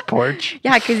on his porch.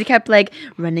 Yeah, because he kept like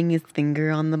running his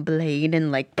finger on the blade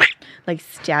and like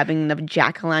stabbing the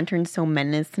jack-o'-lantern so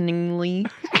menacingly.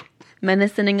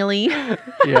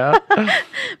 Yeah.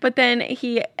 But then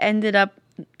he ended up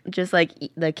just like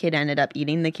the kid ended up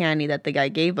eating the candy that the guy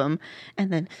gave him,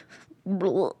 and then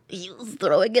he was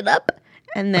throwing it up.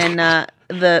 And then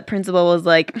the principal was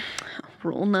like,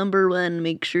 "Rule number 1,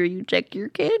 make sure you check your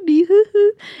candy."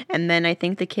 And then I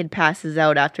think the kid passes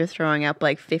out after throwing up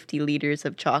like 50 liters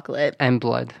of chocolate And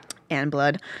blood. and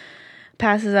blood.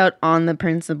 Passes out on the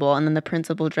principal, and then the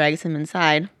principal drags him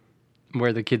inside.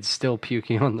 Where the kid's still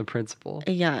puking on the principal.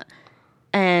 Yeah.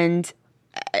 And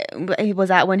was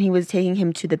that when he was taking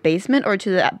him to the basement or to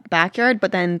the backyard?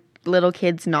 But then little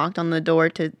kids knocked on the door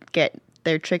to get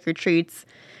their trick-or-treats,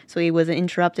 so he wasn't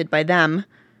interrupted by them.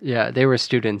 Yeah, they were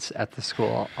students at the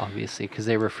school, obviously, because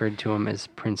they referred to him as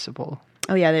principal.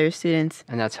 Oh, yeah, they were students.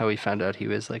 And that's how we found out he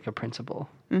was like a principal.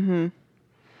 Mm-hmm.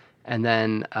 And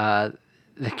then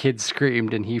the kid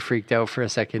screamed and he freaked out for a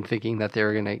second thinking that they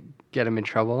were going to get him in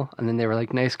trouble. And then they were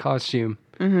like, "Nice costume."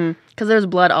 Mm-hmm. Because there was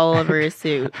blood all over his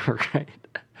suit. Right.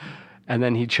 And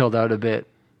then he chilled out a bit.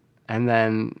 And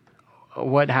then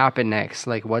what happened next?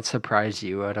 Like, what surprised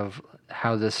you out of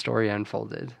how this story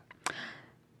unfolded?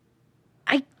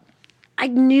 I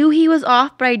knew he was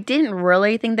off, but I didn't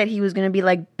really think that he was going to be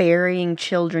like burying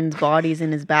children's bodies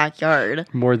in his backyard.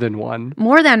 More than one.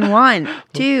 More than one,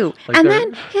 too. Like and they're-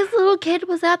 then his little kid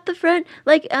was at the front,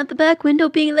 like at the back window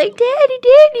being like, "Daddy,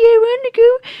 I want to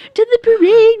go to the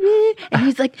parade." And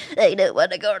he's like, "I don't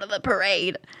want to go to the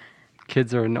parade."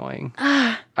 Kids are annoying.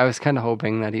 I was kind of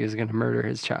hoping that he was going to murder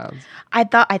his child. I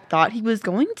thought he was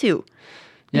going to.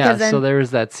 Yeah, Because then- so there was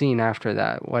that scene after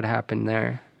that. What happened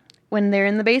there? When they're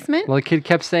in the basement? Well, the kid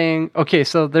kept saying, okay,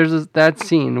 so there's that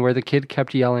scene where the kid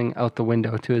kept yelling out the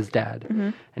window to his dad. Mm-hmm.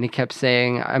 And he kept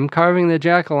saying, "I'm carving the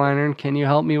jack-o'-lantern. Can you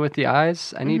help me with the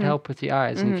eyes? I need help with the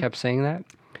eyes." And he kept saying that.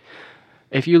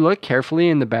 If you look carefully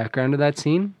in the background of that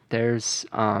scene, there's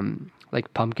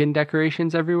like pumpkin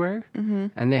decorations everywhere.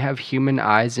 And they have human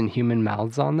eyes and human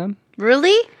mouths on them.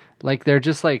 Really? Like they're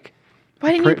just like...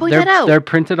 Why didn't you point they're, that out? They're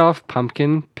printed off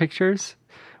pumpkin pictures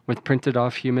with printed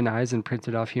off human eyes and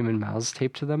printed off human mouths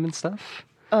taped to them and stuff.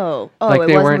 Oh, Like it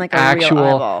they wasn't weren't like a real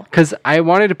eyeball. because I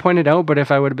wanted to point it out, but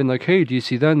if I would have been like, "Hey, do you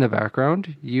see that in the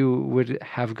background?" you would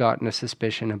have gotten a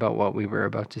suspicion about what we were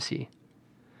about to see.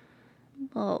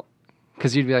 Well,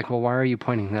 Because you'd be like, "Well, why are you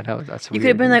pointing that out?" That's you could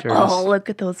have been weird." like, "Oh, look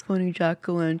at those funny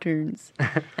jack-o'-lanterns."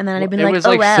 And then I'd have been it like, was "Oh,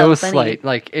 like wow, so funny." slight.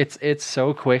 Like it's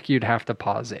so quick, you'd have to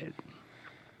pause it.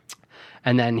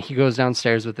 And then he goes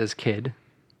downstairs with his kid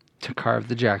to carve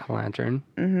the jack-o'-lantern.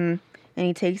 And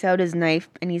he takes out his knife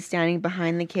and he's standing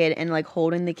behind the kid and like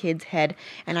holding the kid's head.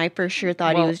 And I for sure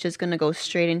thought he Well- was just going to go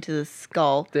straight into the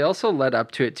skull. They also led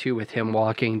up to it too with him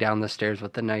walking down the stairs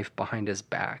with the knife behind his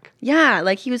back. Yeah,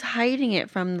 like he was hiding it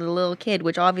from the little kid,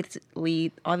 which obviously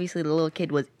the little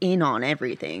kid was in on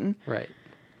everything. Right.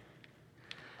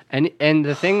 And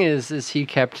the thing is he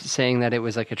kept saying that it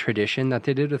was like a tradition that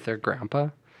they did with their grandpa.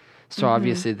 So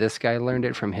obviously this guy learned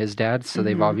it from his dad. So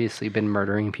they've obviously been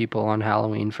murdering people on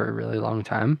Halloween for a really long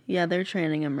time. Yeah, they're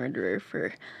training a murderer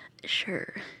for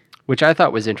sure. Which I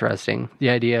thought was interesting. The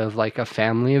idea of like a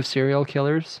family of serial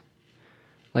killers.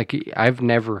 Like I've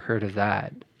never heard of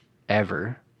that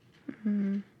ever.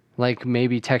 Like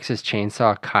maybe Texas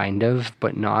Chainsaw kind of,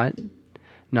 but not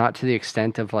to the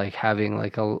extent of like having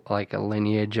like a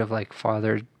lineage of like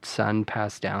father son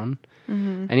passed down.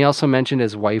 And he also mentioned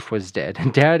his wife was dead.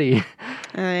 Daddy.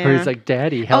 Oh, yeah. Or he's like,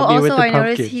 "Daddy, help me with also the I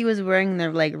pumpkin." noticed he was wearing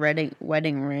their like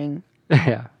wedding ring.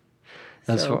 Yeah.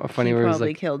 That's So funny he where he was probably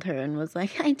like, killed her and was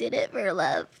like, "I did it for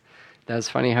love." that's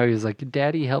funny how he was like,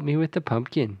 "Daddy, help me with the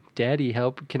pumpkin. Daddy,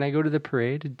 can I go to the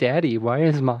parade? Daddy, why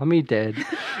is mommy dead?"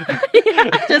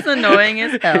 Just annoying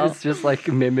as hell. It's just like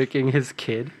mimicking his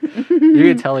kid. You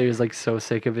could tell he was like so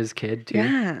sick of his kid too.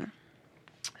 Yeah.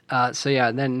 So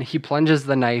yeah, then he plunges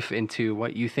the knife into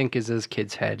what you think is his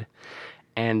kid's head.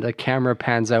 And the camera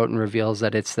pans out and reveals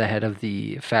that it's the head of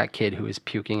the fat kid who is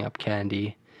puking up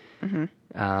candy.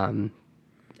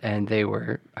 And they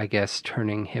were, I guess,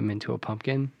 turning him into a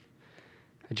pumpkin.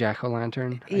 A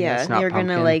jack-o'-lantern. I Yeah, guess, not they're gonna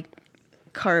pumpkin. like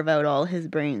carve out all his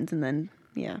brains and then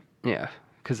yeah. Yeah,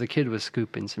 because the kid was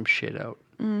scooping some shit out.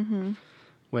 Mm-hmm.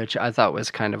 Which I thought was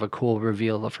kind of a cool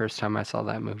reveal the first time I saw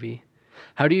that movie.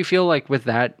 How do you feel like with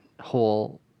that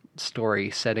whole story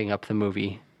setting up the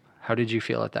movie? How did you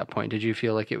feel at that point? Did you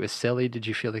feel like it was silly? Did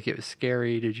you feel like it was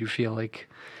scary? Did you feel like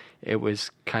it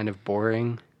was kind of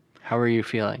boring? How were you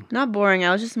feeling? Not boring.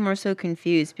 I was just more so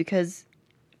confused because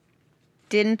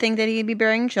didn't think that he'd be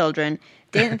burying children.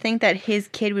 didn't think that his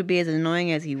kid would be as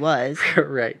annoying as he was.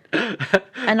 Right.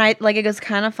 And it was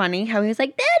kind of funny how he was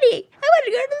like, Daddy, I want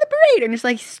to go to the parade. And just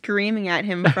like screaming at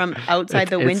him from outside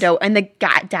the window. And the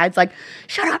dad's like,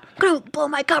 shut up, I'm going to blow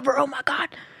my cover. Oh my God.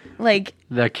 Like,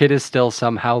 the kid is still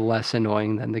somehow less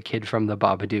annoying than the kid from the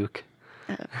Babadook.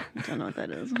 I don't know what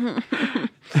that is.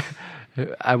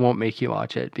 I won't make you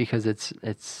watch it because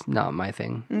it's not my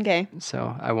thing. Okay.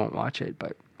 So I won't watch it.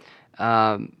 But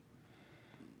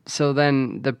so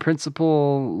then the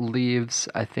principal leaves.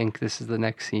 I think this is the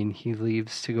next scene. He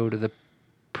leaves to go to the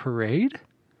parade.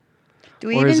 Do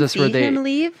we even see him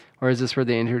leave? Or is this where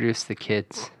they introduce the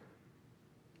kids?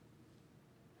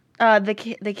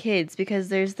 The kids, because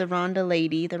there's the Rhonda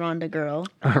lady, the Rhonda girl.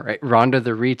 All right, Rhonda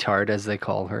the retard, as they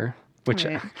call her. Which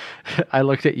right. I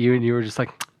looked at you and you were just like,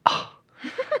 oh.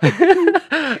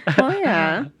 Oh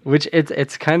yeah. Which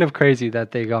it's kind of crazy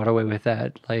that they got away with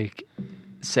that, like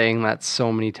saying that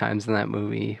so many times in that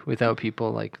movie without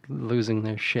people like losing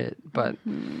their shit. But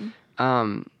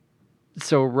so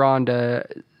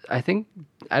Rhonda, I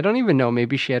don't even know,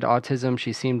 maybe she had autism.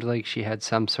 She seemed like she had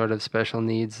some sort of special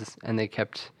needs, and they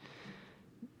kept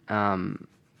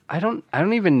I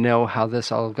don't even know how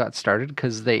this all got started,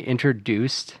 because they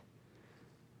introduced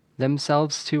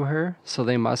themselves to her, so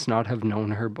they must not have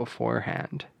known her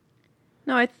beforehand.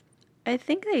 No, I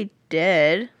think they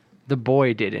did. The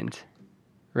boy didn't,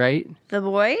 right? The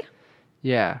boy?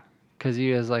 Yeah, because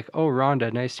he was like, "Oh,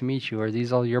 Rhonda, nice to meet you. Are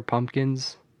these all your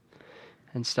pumpkins?"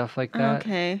 And stuff like that.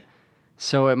 Okay.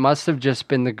 So it must have just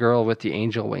been the girl with the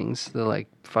angel wings, the like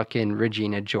fucking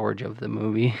Regina George of the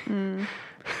movie.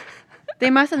 They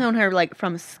must have known her like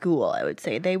from school, I would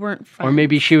say. They weren't friends. Or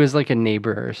maybe she was like a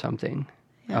neighbor or something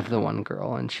of the one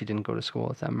girl, and she didn't go to school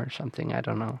with them or something. I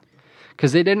don't know.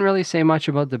 Because they didn't really say much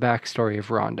about the backstory of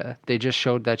Rhonda. They just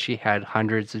showed that she had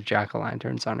hundreds of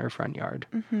jack-o'-lanterns on her front yard.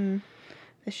 Mm-hmm.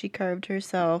 That she carved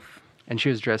herself. And she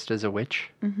was dressed as a witch.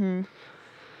 Mm-hmm.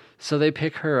 So they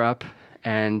pick her up,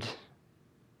 and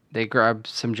they grab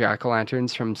some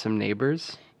jack-o'-lanterns from some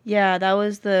neighbors. Yeah, that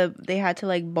was they had to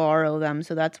like borrow them,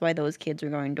 so that's why those kids were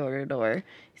going door to door,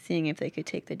 seeing if they could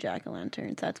take the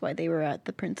jack-o'-lanterns. That's why they were at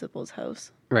the principal's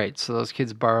house. Right, so those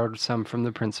kids borrowed some from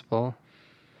the principal.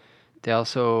 They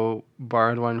also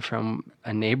borrowed one from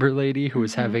a neighbor lady who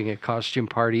was having a costume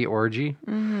party orgy,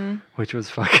 which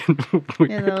was fucking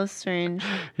weird. Yeah, that was strange.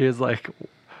 He was like,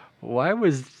 why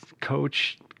was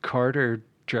Coach Carter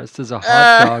dressed as a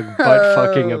hot dog but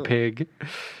fucking a pig?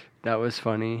 That was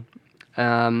funny.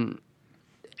 And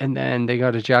then they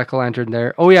got a jack-o'-lantern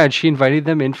there. Oh yeah, and she invited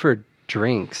them in for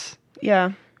drinks.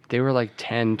 Yeah. They were like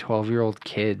 10, 12-year-old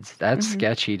kids. That's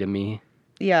sketchy to me.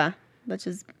 Yeah, that's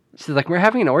just... She's like, we're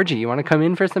having an orgy. You want to come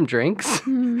in for some drinks?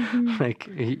 Like,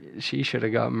 she should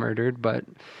have got murdered, but...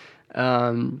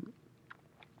 and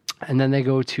then they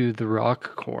go to the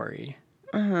rock quarry.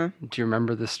 Do you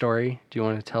remember the story? Do you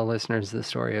want to tell listeners the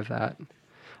story of that?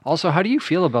 Also, how do you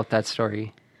feel about that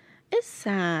story? It's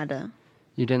sad.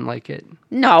 You didn't like it?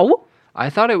 No. I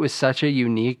thought it was such a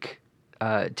unique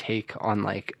take on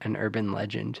like an urban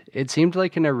legend. It seemed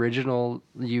like an original,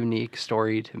 unique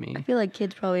story to me. I feel like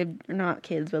kids probably, not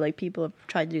kids, but like people have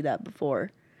tried to do that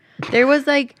before. There was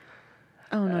like,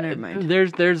 oh no, never mind.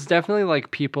 There's definitely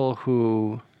like people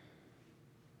who,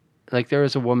 like there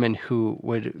was a woman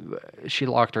who she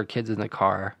locked her kids in the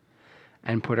car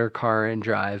and put her car in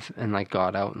drive and like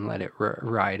got out and let it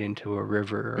ride into a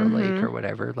river or a lake or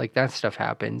whatever. Like that stuff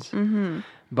happens.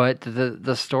 But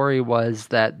the story was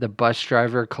that the bus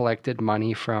driver collected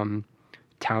money from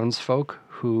townsfolk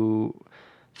who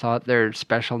thought their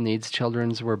special needs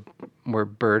children were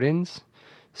burdens.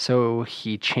 So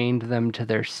he chained them to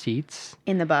their seats.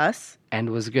 In the bus? And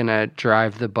was going to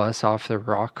drive the bus off the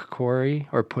rock quarry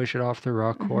or push it off the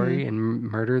rock quarry and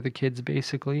murder the kids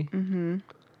basically.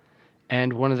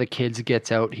 And one of the kids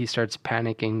gets out. He starts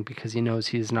panicking because he knows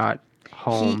he's not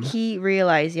home. He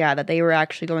realized, that they were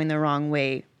actually going the wrong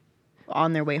way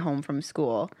on their way home from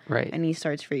school. Right. And he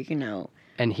starts freaking out.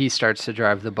 And he starts to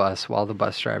drive the bus while the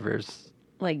bus driver's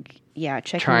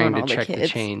checking trying on all to check the kids. the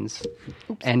chains.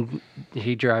 Oops. And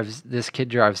this kid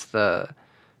drives the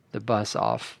bus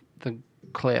off the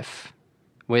cliff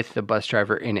with the bus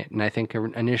driver in it. And I think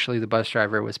initially the bus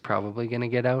driver was probably going to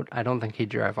get out. I don't think he'd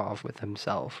drive off with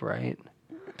himself, right?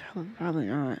 Probably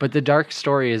not. But the dark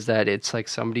story is that it's like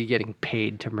somebody getting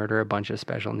paid to murder a bunch of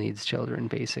special needs children,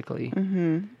 basically.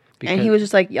 And he was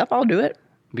just like, yep, I'll do it.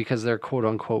 Because they're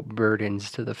quote-unquote burdens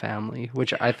to the family,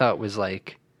 which I thought was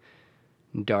like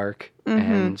dark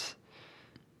and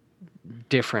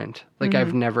different. Like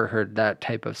I've never heard that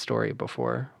type of story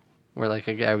before, where like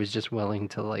a guy was just willing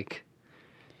to like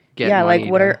get Yeah, money.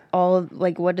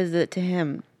 like what is it to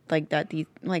him? Like that these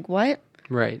like what?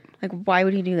 Right. Like why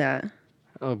would he do that?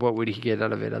 What would he get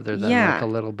out of it other than Yeah. like a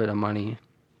little bit of money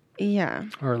Yeah.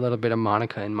 or a little bit of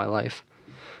Monica in my life?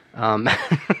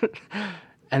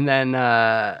 And then,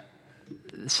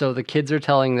 so the kids are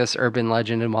telling this urban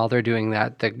legend, and while they're doing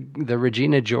that, the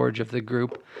Regina George of the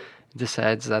group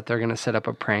decides that they're going to set up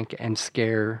a prank and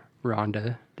scare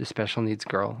Rhonda, the special needs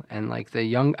girl, and like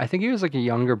I think he was like a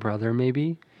younger brother,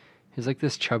 maybe. He was like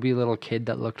this chubby little kid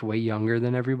that looked way younger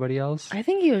than everybody else. I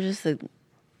think he was just a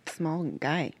small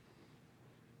guy.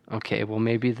 Okay, well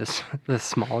maybe the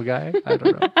small guy. I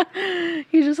don't know.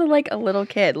 He's just like a little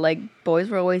kid. Like boys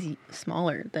were always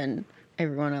smaller than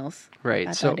everyone else. Right.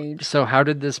 At that age. So how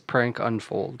did this prank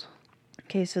unfold?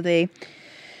 Okay, so they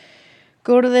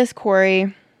go to this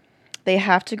quarry. They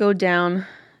have to go down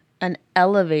an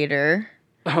elevator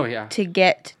Oh yeah. to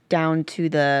get down to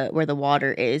where the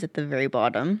water is at the very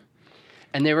bottom.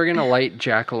 And they were gonna light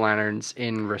jack-o'-lanterns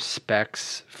in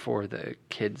respects for the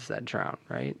kids that drowned,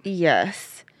 right?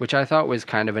 Yes. Which I thought was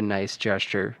kind of a nice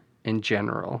gesture in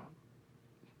general,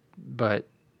 but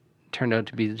turned out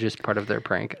to be just part of their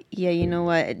prank. Yeah, you know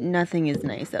what? Nothing is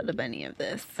nice out of any of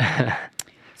this.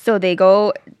 So they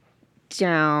go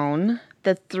down.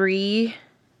 The 3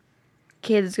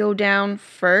 kids go down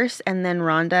first, and then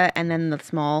Rhonda, and then the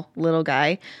small little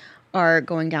guy are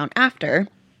going down after.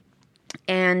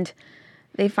 And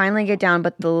they finally get down,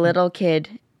 but the little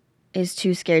kid is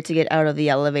too scared to get out of the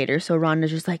elevator. So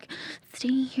Rhonda's just like,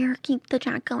 stay here, keep the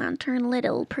jack-o'-lantern lit,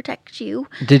 it'll protect you.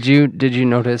 Did you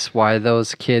notice why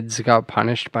those kids got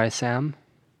punished by Sam?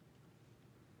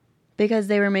 Because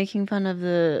they were making fun of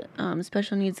the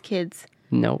special needs kids.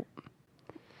 No.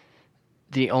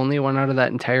 The only one out of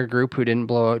that entire group who didn't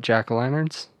blow out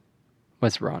jack-o'-lanterns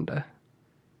was Rhonda.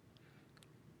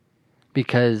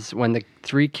 Because when the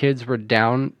 3 kids were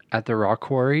down at the rock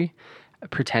quarry,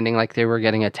 pretending like they were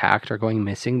getting attacked or going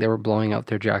missing, they were blowing out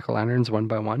their jack-o'-lanterns one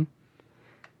by one.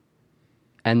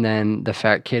 And then the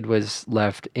fat kid was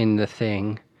left in the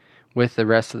thing with the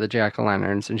rest of the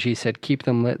jack-o'-lanterns, and she said, keep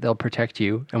them lit, they'll protect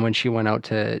you. And when she went out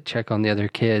to check on the other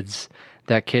kids,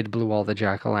 that kid blew all the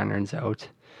jack-o'-lanterns out.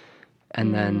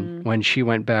 And then when she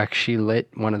went back, she lit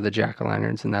one of the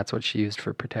jack-o'-lanterns, and that's what she used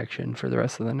for protection for the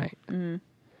rest of the night. And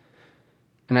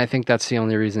I think that's the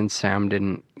only reason Sam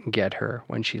didn't get her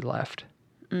when she left.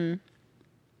 But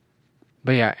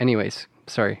yeah, anyways,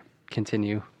 sorry,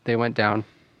 continue. They went down.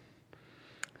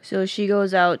 So she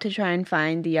goes out to try and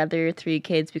find the other 3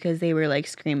 kids because they were like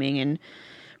screaming and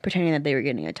pretending that they were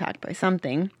getting attacked by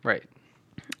something. Right.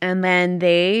 And then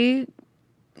they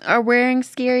are wearing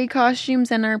scary costumes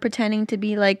and are pretending to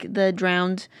be like the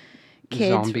drowned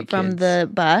kids Zombie from kids. the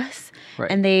bus.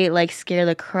 Right. And they like scare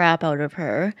the crap out of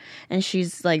her. And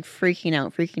she's like freaking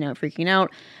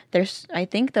out. I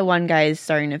think the one guy is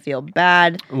starting to feel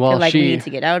bad. Well, they're like, we she- need to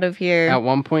get out of here. At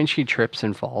one point, she trips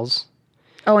and falls.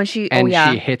 Oh, and she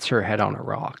Hits her head on a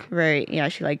rock. Right. Yeah,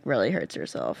 she like really hurts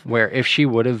herself. Where if she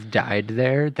would have died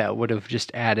there, that would have just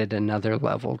added another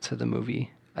level to the movie.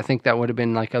 I think that would have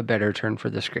been like a better turn for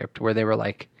the script, where they were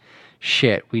like,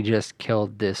 shit, we just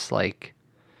killed this like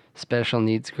special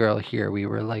needs girl here we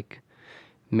were like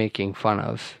making fun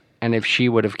of. And if she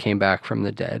would have came back from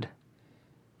the dead.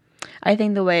 I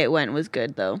think the way it went was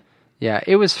good though. Yeah,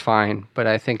 it was fine, but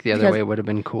I think the other Because- way would have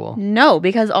been cool. No,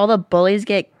 because all the bullies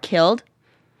get killed.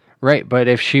 Right, but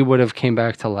if she would have came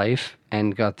back to life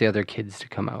and got the other kids to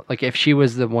come out, like if she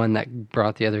was the one that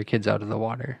brought the other kids out of the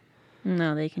water.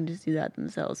 No, they can just do that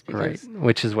themselves because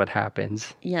Which is what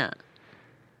happens. yeah.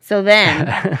 So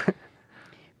then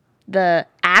the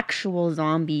actual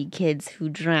zombie kids who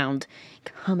drowned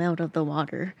come out of the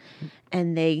water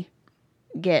and they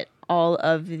get all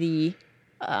of the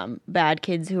bad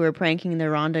kids who were pranking the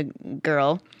Rhonda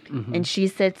girl. And she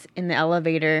sits in the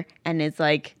elevator and is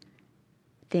like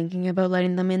thinking about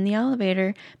letting them in the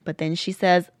elevator. But then she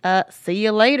says, see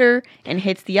you later, and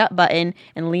hits the up button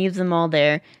and leaves them all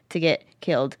there to get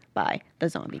killed by the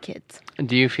zombie kids.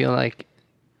 Do you feel like,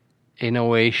 in a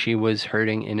way, she was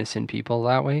hurting innocent people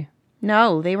that way?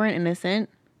 No, they weren't innocent.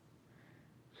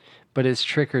 But it's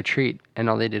trick or treat, and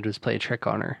all they did was play a trick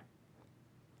on her.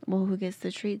 Well, who gets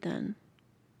the treat then?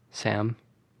 Sam.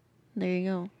 There you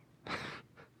go.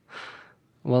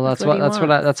 Well, That's what he wants.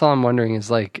 that's all I'm wondering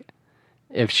is like,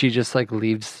 if she just like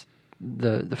leaves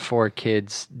the 4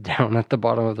 kids down at the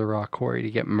bottom of the rock quarry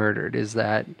to get murdered, is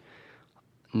that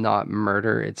not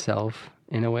murder itself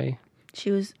in a way? She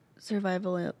was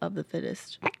survival of the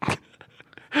fittest.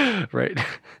 Right.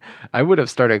 I would have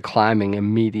started climbing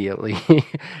immediately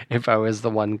if I was the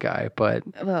one guy, but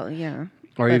Well, yeah.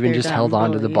 Or But even they're just dumb held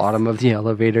on to the bullies. bottom of the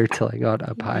elevator till I got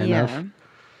up high enough.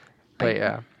 But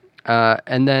yeah.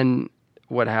 And then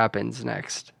what happens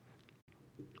next?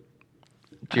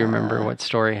 Do you remember what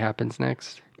story happens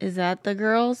next? Is that the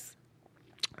girls?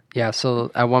 Yeah,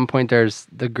 so at one point there's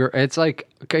the girl. It's like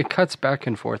it cuts back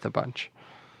and forth a bunch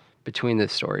between the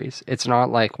stories. It's not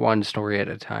like one story at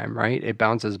a time, right? It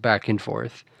bounces back and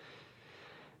forth.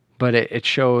 But it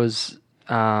shows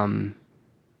the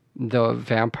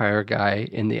vampire guy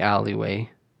in the alleyway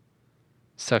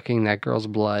sucking that girl's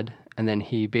blood, and then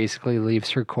he basically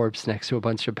leaves her corpse next to a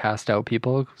bunch of passed out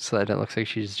people so that it looks like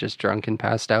she's just drunk and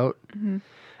passed out. Mm-hmm.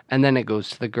 And then it goes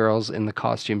to the girls in the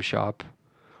costume shop.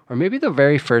 Or maybe the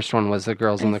very first one was the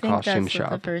girls in the costume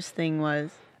shop. What the first thing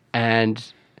was. And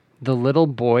the little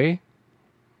boy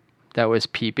that was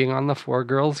peeping on the 4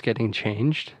 girls getting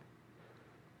changed,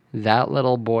 that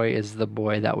little boy is the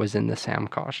boy that was in the Sam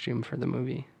costume for the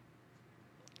movie.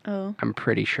 Oh. I'm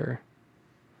pretty sure.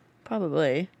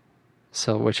 Probably.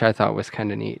 So, which I thought was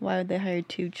kind of neat. Why would they hire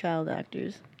 2 child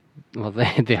actors? Well,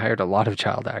 they hired a lot of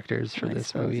child actors for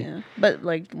this movie. Yeah. But,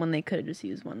 like, when they could have just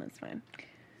used one, that's fine.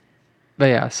 But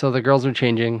yeah, so the girls are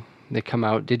changing. They come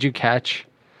out. Did you catch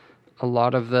a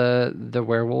lot of the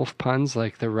werewolf puns,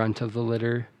 like the runt of the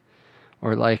litter?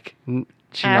 Or like,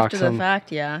 After the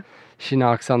fact, yeah. She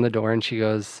knocks on the door and she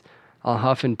goes, "I'll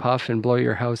huff and puff and blow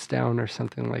your house down," or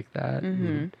something like that.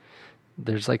 Mm-hmm.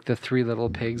 There's like the 3 little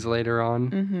pigs later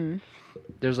on. Mm-hmm.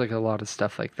 There's like a lot of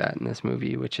stuff like that in this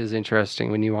movie, which is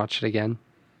interesting when you watch it again.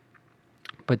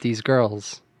 But these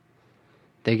girls,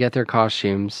 they get their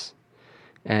costumes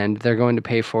and they're going to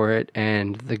pay for it.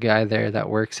 And the guy there that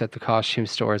works at the costume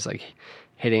store is like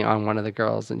hitting on one of the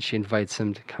girls, and she invites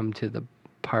him to come to the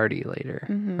party later,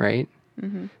 right?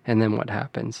 Mm-hmm. And then what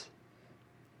happens?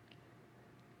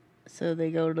 So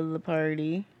they go to the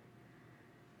party.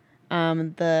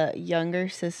 The younger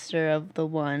sister of the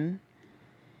one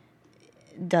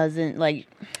doesn't, like,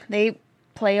 they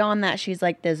play on that she's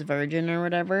like this virgin or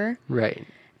whatever. Right.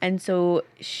 And so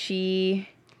she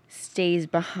stays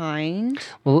behind.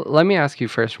 Well, let me ask you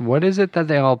first, what is it that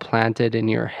they all planted in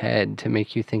your head to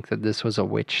make you think that this was a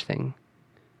witch thing?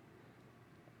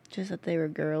 Just that they were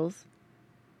girls.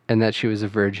 And that she was a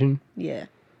virgin? Yeah.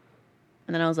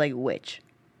 And then I was like, witch.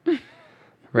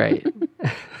 Right.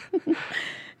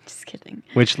 Just kidding.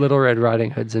 Which Little Red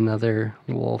Riding Hood's another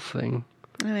wolf thing.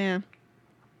 Oh, yeah.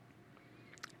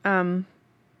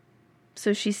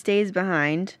 So she stays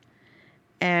behind,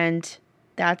 and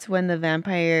that's when the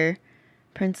vampire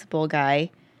principal guy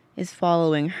is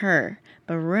following her.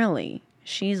 But really,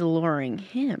 she's luring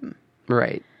him.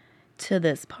 Right. To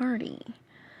this party.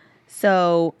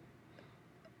 So,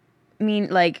 I mean,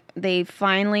 like, they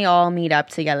finally all meet up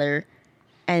together,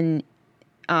 and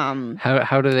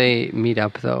How do they meet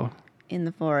up though? in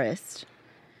the forest.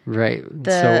 Right.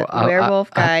 The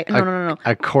werewolf guy. No.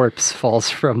 A corpse falls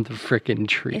from the frickin'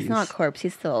 trees. It's not a corpse.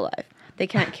 He's still alive. They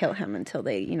can't kill him until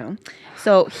they,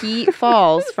 So he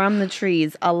falls from the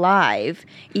trees alive,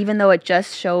 even though it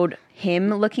just showed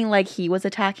him looking like he was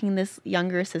attacking this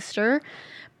younger sister.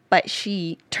 But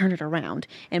she turned it around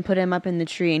and put him up in the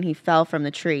tree, and he fell from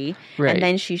the tree. Right. And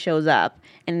then she shows up,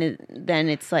 and then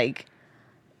it's like,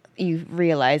 you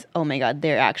realize, oh my god,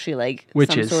 they're actually like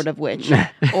Witches. some sort of witch.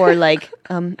 Or like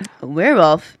a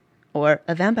werewolf or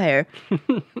a vampire.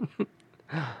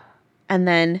 And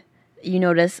then you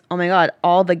notice, oh my god,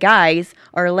 all the guys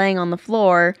are laying on the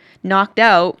floor, knocked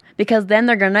out, because then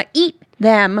they're gonna eat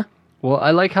them. Well,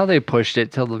 I like how they pushed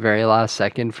it till the very last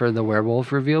second for the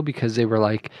werewolf reveal, because they were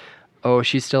like, oh,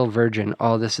 she's still a virgin.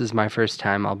 Oh, this is my first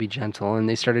time. I'll be gentle. And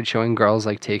they started showing girls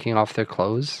like taking off their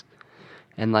clothes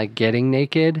and like getting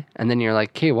naked. And then you're like,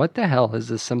 okay, what the hell? Is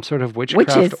this some sort of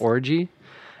witchcraft orgy?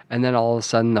 And then all of a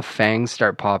sudden the fangs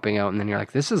start popping out. And then you're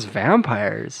like, this is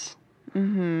vampires.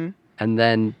 Mm-hmm. And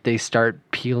then they start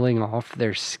peeling off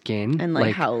their skin. And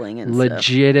like howling and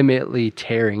legitimately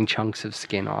tearing chunks of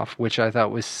skin off, which I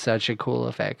thought was such a cool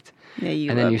effect. Yeah,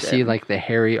 and then you see like the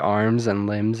hairy arms and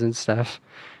limbs and stuff.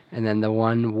 And then the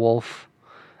one wolf,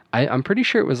 I'm pretty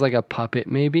sure it was like a puppet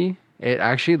maybe. It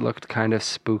actually looked kind of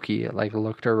spooky. It like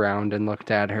looked around and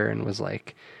looked at her and was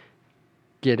like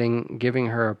giving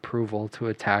her approval to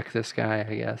attack this guy,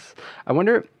 I guess. I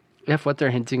wonder if what they're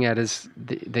hinting at is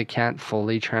they can't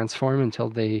fully transform until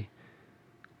they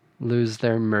lose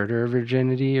their murder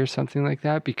virginity or something like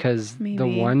that, because the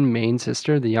one main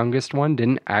sister, the youngest one,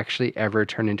 didn't actually ever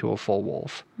turn into a full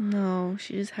wolf. No,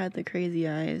 she just had the crazy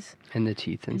eyes. And the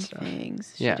teeth and stuff.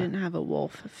 Fangs. She didn't have a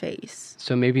wolf face.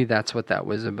 So maybe that's what that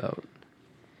was about.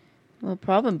 Well,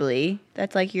 probably.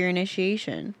 That's like your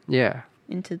initiation. Yeah.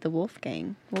 into the wolf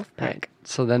pack. Right.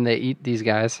 So then they eat these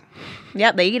guys.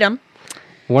 Yep, they eat them.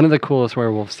 One of the coolest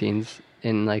werewolf scenes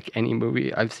in like any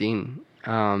movie I've seen.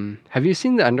 Have you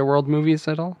seen the Underworld movies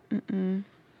at all? Mm-mm.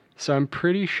 So I'm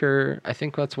pretty sure, I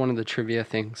think that's one of the trivia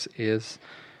things is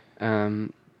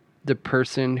the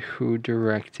person who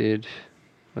directed,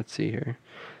 let's see here,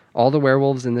 all the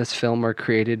werewolves in this film are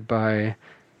created by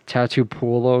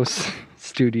Tatopoulos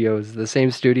Studios, the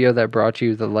same studio that brought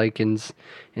you the Lycans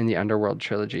in the Underworld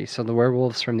trilogy. So the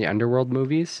werewolves from the Underworld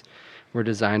movies were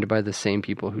designed by the same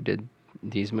people who did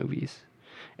these movies.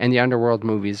 And the Underworld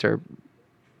movies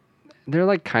they're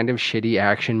like kind of shitty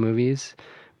action movies,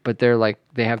 but they're like,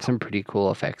 they have some pretty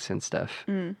cool effects and stuff.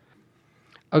 Mm.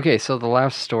 Okay, so the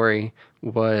last story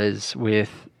was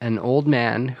with an old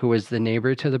man who was the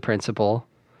neighbor to the principal.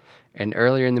 And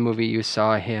earlier in the movie, you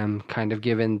saw him kind of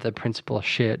giving the principal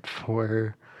shit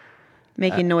for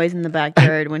making noise in the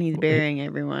backyard when he's burying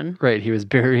everyone. Right, he was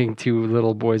burying 2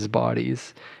 little boys'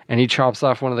 bodies. And he chops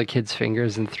off one of the kid's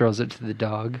fingers and throws it to the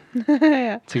dog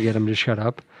to get him to shut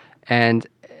up. And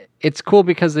it's cool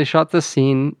because they shot the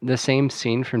same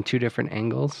scene from 2 different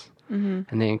angles. Mm-hmm.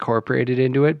 And they incorporated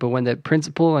into it. But when the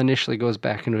principal initially goes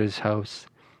back into his house,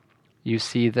 you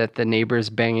see that the neighbor's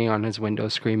banging on his window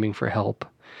screaming for help.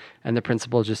 And the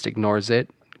principal just ignores it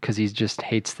because he just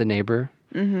hates the neighbor.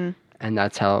 Mm-hmm. And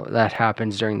that's how that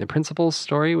happens during the principal's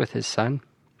story with his son.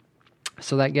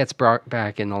 So that gets brought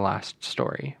back in the last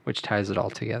story, which ties it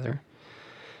all together.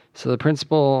 So the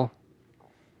principal,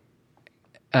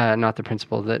 not the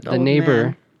principal, the neighbor,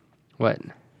 man. What?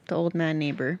 The old man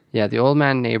neighbor. Yeah, the old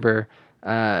man neighbor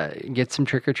gets some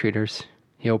trick-or-treaters.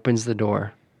 He opens the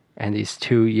door, and these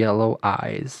 2 yellow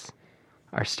eyes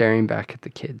are staring back at the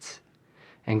kids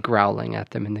and growling at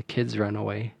them, and the kids run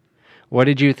away. What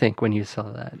did you think when you saw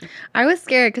that? I was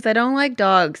scared because I don't like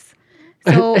dogs.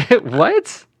 So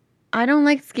what? I don't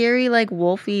like scary, like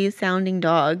wolfy sounding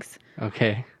dogs.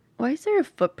 Okay. Why is there a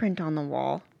footprint on the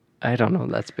wall? I don't know.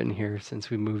 That's been here since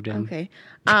we moved in. Okay.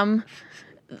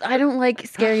 I don't like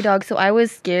scary dogs, so I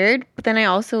was scared. But then I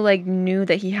also like knew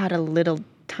that he had a little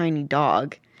tiny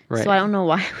dog. Right. So I don't know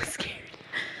why I was scared.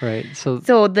 Right.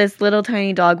 So this little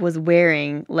tiny dog was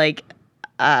wearing like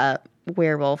a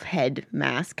werewolf head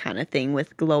mask kind of thing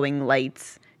with glowing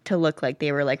lights to look like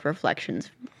they were like reflections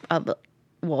of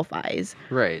wolf eyes.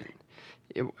 Right.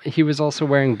 He was also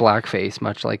wearing blackface,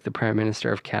 much like the Prime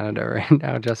Minister of Canada right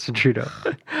now, Justin Trudeau.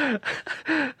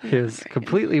 He was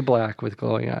completely black with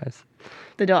glowing eyes.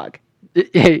 The dog.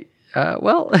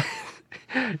 Well,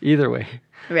 either way.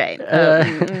 Right.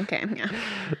 Okay. Yeah.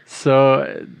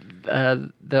 So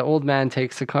the old man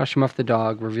takes the costume off the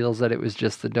dog, reveals that it was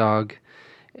just the dog,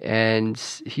 and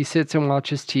he sits and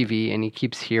watches TV, and he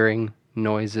keeps hearing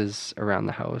noises around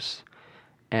the house,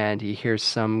 and he hears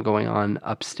some going on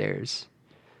upstairs.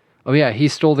 Oh yeah, he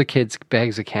stole the kids'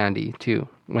 bags of candy too.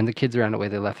 When the kids ran away,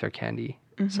 they left their candy.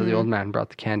 Mm-hmm. So the old man brought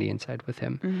the candy inside with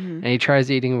him. Mm-hmm. And he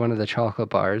tries eating one of the chocolate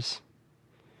bars.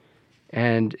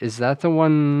 And is that the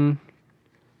one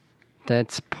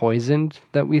that's poisoned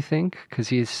that we think? Because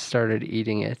he started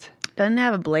eating it. Doesn't it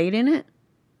have a blade in it?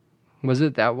 Was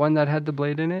it that one that had the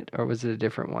blade in it? Or was it a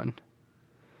different one?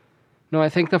 No, I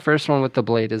think the first one with the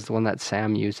blade is the one that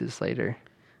Sam uses later.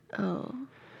 Oh.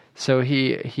 So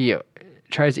he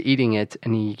tries eating it,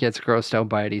 and he gets grossed out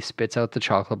by it. He spits out the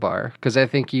chocolate bar. Because I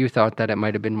think you thought that it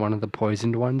might have been one of the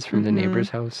poisoned ones from the neighbor's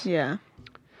house. Yeah.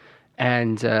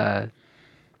 And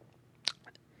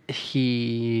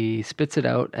he spits it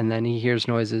out, and then he hears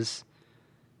noises,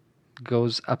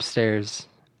 goes upstairs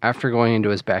after going into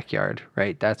his backyard,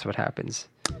 right? That's what happens.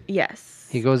 Yes.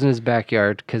 He goes in his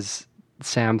backyard because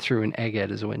Sam threw an egg at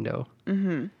his window.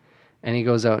 Mm-hmm. And he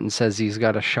goes out and says he's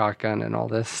got a shotgun and all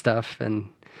this stuff, and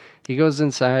he goes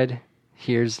inside,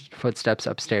 hears footsteps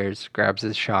upstairs, grabs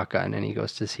his shotgun, and he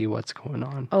goes to see what's going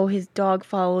on. Oh, his dog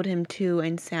followed him too,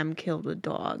 and Sam killed the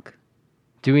dog.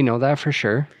 Do we know that for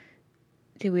sure?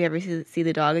 Did we ever see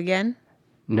the dog again?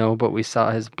 No, but we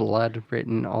saw his blood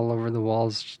written all over the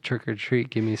walls. Trick or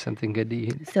treat, give me something good to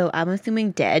eat. So I'm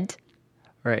assuming dead.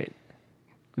 Right.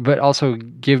 But also,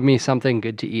 give me something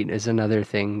good to eat is another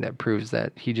thing that proves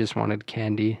that he just wanted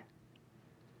candy.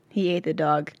 He ate the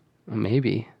dog.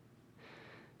 Maybe.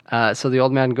 So the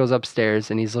old man goes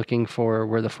upstairs, and he's looking for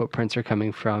where the footprints are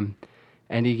coming from.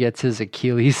 And he gets his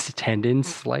Achilles tendon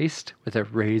sliced with a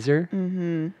razor,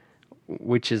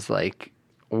 which is like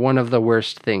one of the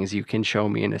worst things you can show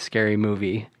me in a scary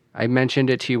movie. I mentioned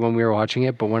it to you when we were watching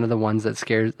it, but one of the ones that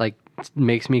scares, like,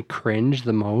 makes me cringe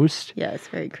the most. Yeah, it's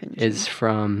very cringy. Is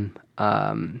from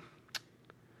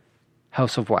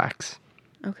House of Wax.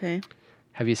 Okay.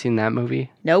 Have you seen that movie?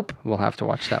 Nope. We'll have to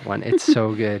watch that one. It's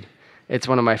so good. It's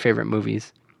one of my favorite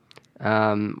movies.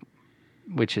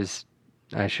 Which is,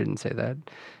 I shouldn't say that.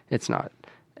 It's not.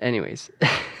 Anyways.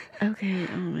 Okay.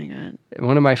 Oh my god.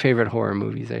 One of my favorite horror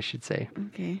movies, I should say.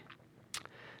 Okay.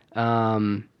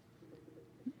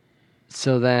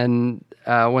 So then,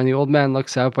 when the old man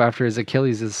looks up after his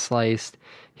Achilles is sliced,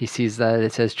 he sees that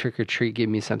it says, "Trick or treat, give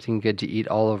me something good to eat,"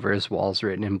 all over his walls,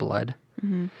 written in blood.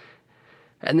 Mm-hmm.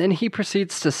 And then he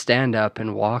proceeds to stand up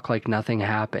and walk like nothing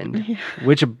happened,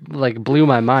 which like blew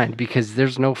my mind because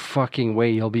there's no fucking way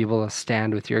you'll be able to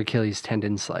stand with your Achilles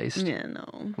tendon sliced. Yeah,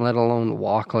 no. Let alone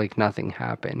walk like nothing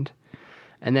happened.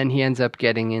 And then he ends up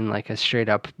getting in like a straight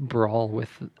up brawl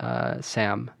with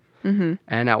Sam. Mm-hmm.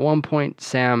 And at one point,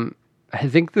 Sam, I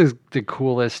think the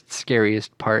coolest,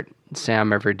 scariest part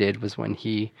Sam ever did was when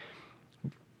he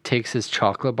takes his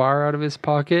chocolate bar out of his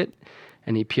pocket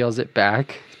and he peels it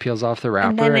back, peels off the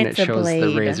wrapper, and it shows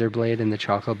the razor blade in the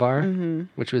chocolate bar,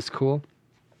 which was cool.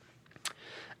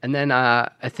 And then I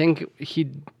think he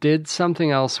did something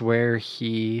else where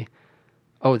the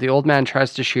old man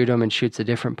tries to shoot him and shoots a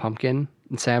different pumpkin,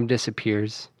 and Sam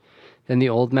disappears. Then the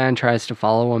old man tries to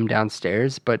follow him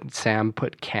downstairs, but Sam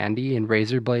put candy and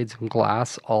razor blades and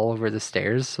glass all over the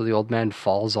stairs, so the old man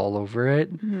falls all over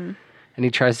it. Mm-hmm. And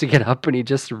he tries to get up, and he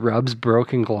just rubs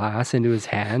broken glass into his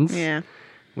hands. Yeah.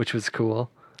 Which was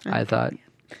cool, I thought.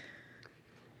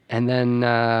 And then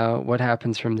what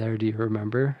happens from there, do you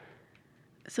remember?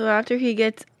 So after he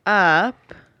gets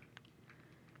up,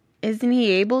 isn't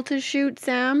he able to shoot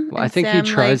Sam? Well, I think Sam,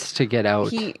 he tries to get out.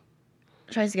 He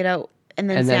tries to get out, and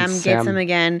then Sam gets him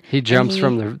again. He jumps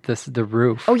from the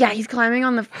roof. Oh, yeah, he's climbing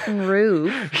on the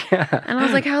roof. Yeah. And I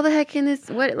was like, how the heck can this...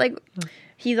 What, like...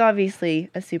 He's obviously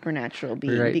a supernatural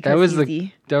being. Right. Because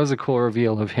that was a cool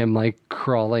reveal of him like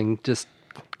crawling just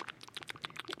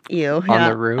on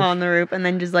the roof. On the roof, and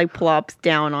then just like plops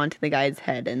down onto the guy's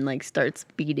head and like starts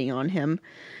beating on him.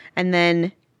 And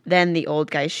then the old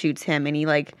guy shoots him and he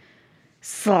like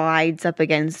slides up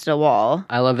against a wall.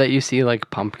 I love that you see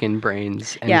like pumpkin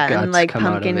brains and guts and like come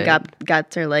pumpkin out of it.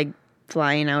 guts are like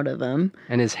flying out of him.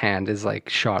 And his hand is like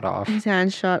shot off. His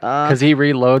hand shot off. Because he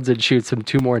reloads and shoots him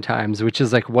 2 more times, which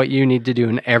is like what you need to do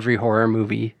in every horror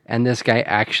movie. And this guy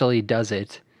actually does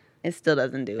it. It still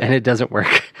doesn't do it. And it doesn't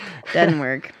work. Doesn't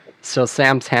work. So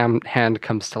Sam's hand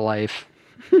comes to life,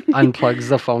 unplugs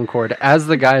the phone cord as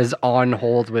the guy is on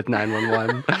hold with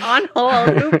 911. On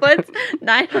hold? Who puts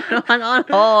 911 on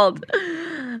hold?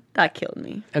 That killed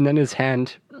me. And then his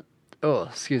hand,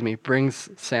 brings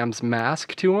Sam's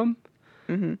mask to him.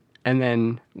 Mm-hmm. And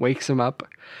then wakes him up.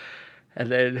 And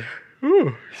then,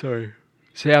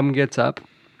 Sam gets up.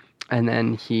 And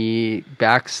then he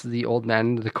backs the old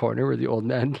man into the corner where the old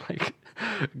man like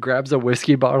grabs a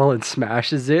whiskey bottle and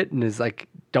smashes it and is like,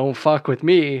 "Don't fuck with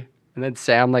me." And then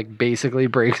Sam like basically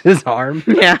breaks his arm.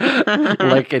 Yeah.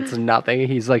 Like it's nothing.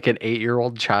 He's like an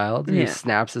 8-year-old child. Yeah. He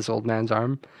snaps this old man's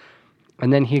arm.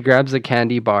 And then he grabs a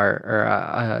candy bar or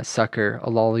a sucker, a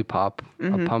lollipop,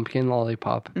 a pumpkin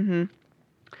lollipop. Mm-hmm.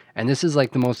 And this is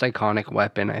like the most iconic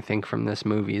weapon, I think, from this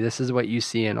movie. This is what you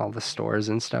see in all the stores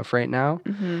and stuff right now,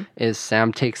 is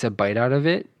Sam takes a bite out of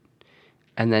it,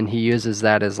 and then he uses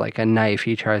that as like a knife.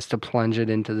 He tries to plunge it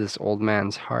into this old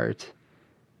man's heart.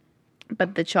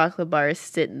 But the chocolate bar is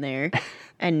sitting there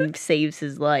and saves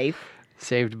his life.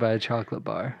 Saved by a chocolate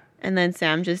bar. And then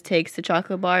Sam just takes the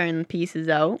chocolate bar and pieces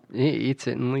out. He eats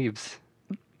it and leaves.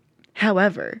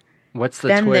 However, what's the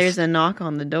then twist? There's a knock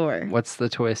on the door. What's the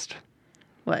twist?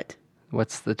 What?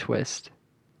 What's the twist?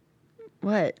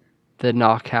 What? The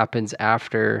knock happens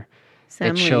after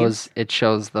Sam it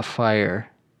shows the fire.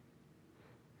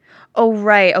 Oh,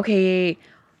 right. Okay.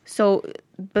 So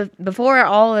before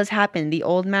all this happened, the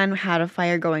old man had a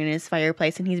fire going in his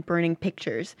fireplace and he's burning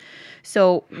pictures.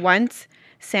 So once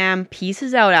Sam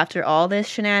pieces out after all this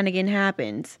shenanigan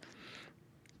happens,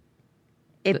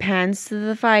 it pans to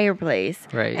the fireplace.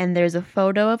 Right. And there's a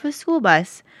photo of a school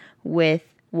bus with,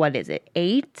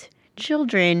 8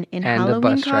 children in and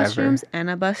Halloween costumes and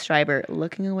a bus driver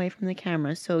looking away from the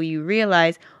camera. So you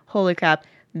realize, holy crap,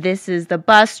 this is the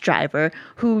bus driver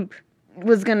who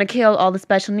was going to kill all the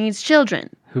special needs children.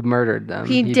 Who murdered them.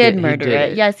 He did murder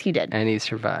it. Yes, he did. And he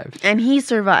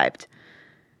survived.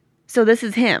 So this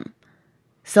is him.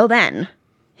 So then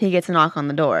he gets a knock on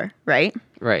the door, right?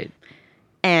 Right.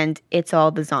 And it's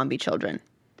all the zombie children.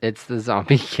 It's the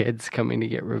zombie kids coming to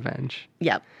get revenge.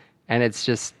 Yep. And it's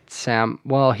just Sam.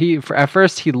 Well, at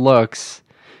first he looks,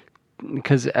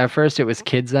 because at first it was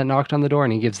kids that knocked on the door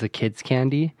and he gives the kids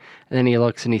candy. And then he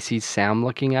looks and he sees Sam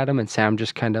looking at him, and Sam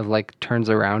just kind of like turns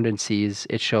around and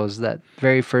it shows that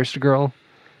very first girl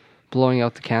blowing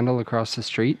out the candle across the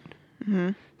street.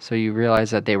 Mm-hmm. So you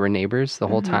realize that they were neighbors the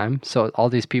whole time. So all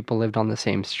these people lived on the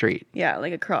same street. Yeah,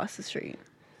 like across the street.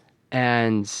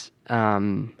 And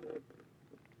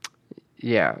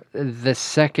yeah, the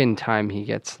second time he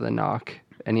gets the knock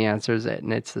and he answers it,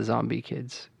 and it's the zombie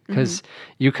kids. Because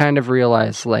you kind of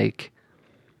realize, like,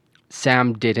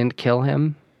 Sam didn't kill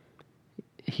him.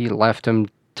 He left him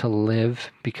to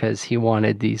live because he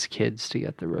wanted these kids to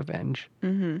get the revenge.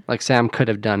 Like, Sam could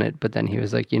have done it, but then he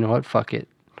was like, you know what, fuck it.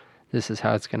 This is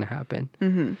how it's going to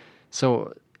happen.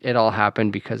 So it all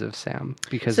happened because of Sam.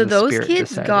 Because So the those spirit kids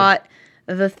decided. got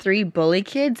the 3 bully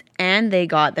kids, and they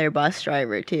got their bus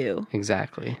driver too.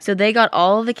 Exactly. So they got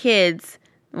all the kids,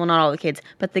 well, not all the kids,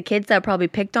 but the kids that probably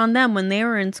picked on them when they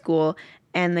were in school,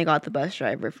 and they got the bus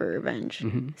driver for revenge.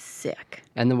 Sick.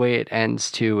 And the way it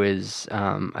ends too is,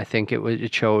 I think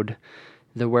it showed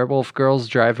the werewolf girls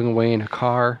driving away in a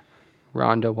car,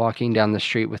 Rhonda walking down the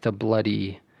street with a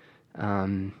bloody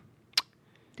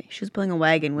She was pulling a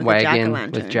wagon with a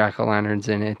jack-o'-lantern. with jack-o'-lanterns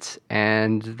in it.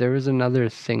 And there was another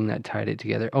thing that tied it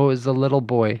together. Oh, it was the little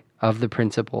boy of the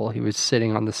principal. He was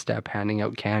sitting on the step handing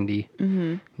out candy,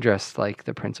 dressed like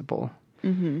the principal.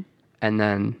 And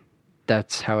then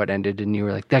that's how it ended. And you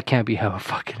were like, that can't be how it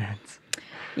fucking ends.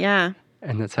 Yeah.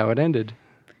 And that's how it ended.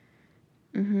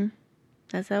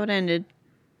 That's how it ended.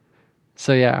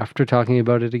 So yeah, after talking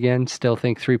about it again, still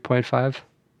think 3.5?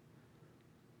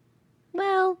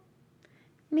 Well,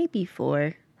 maybe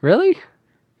 4. Really?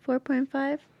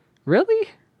 4.5? Really?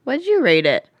 What did you rate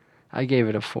it? I gave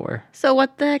it a 4. So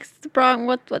what the heck's the problem?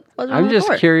 What's wrong I'm with just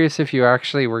 4? curious if you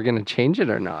actually were going to change it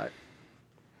or not.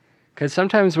 Because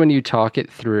sometimes when you talk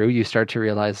it through, you start to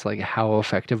realize like how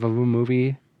effective of a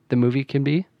movie the movie can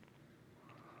be.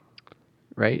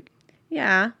 Right?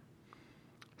 Yeah.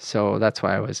 So that's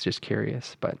why I was just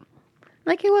curious, but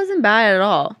Like, it wasn't bad at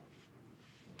all.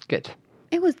 good.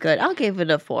 It was good. I'll give it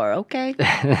a 4, okay?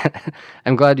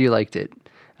 I'm glad you liked it.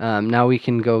 Now we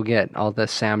can go get all the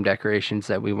Sam decorations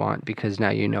that we want because now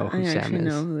you know who I Sam actually is.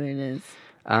 know who it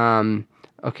is.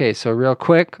 Okay, so real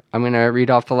quick, I'm going to read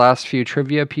off the last few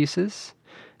trivia pieces,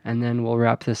 and then we'll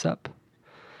wrap this up.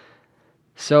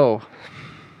 So,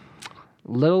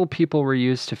 little people were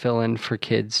used to fill in for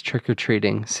kids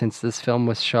trick-or-treating since this film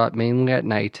was shot mainly at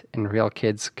night and real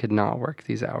kids could not work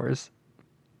these hours.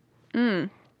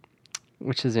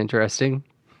 Which is interesting.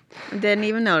 Didn't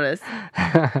even notice.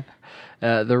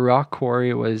 The rock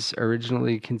quarry was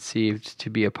originally conceived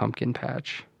to be a pumpkin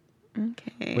patch,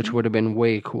 Okay. which would have been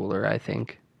way cooler, I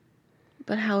think.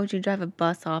 But how would you drive a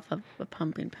bus off of a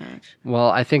pumpkin patch?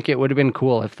 Well, I think it would have been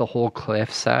cool if the whole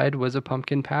cliffside was a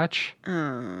pumpkin patch.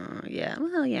 Oh, yeah.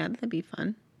 Well, yeah, that'd be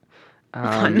fun.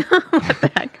 Um, Fun. What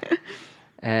the heck?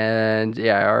 And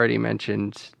yeah, I already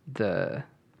mentioned the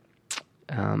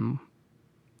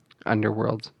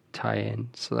Underworld tie-in,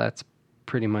 so that's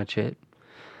pretty much it.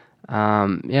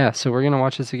 Yeah, so we're going to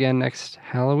watch this again next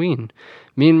Halloween.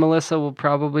 Me and Melissa will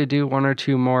probably do 1 or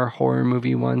 2 more horror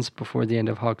movie ones before the end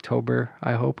of October,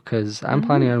 I hope, because I'm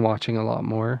planning on watching a lot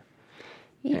more.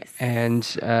 Yes.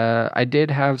 And I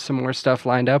did have some more stuff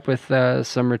lined up with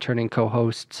some returning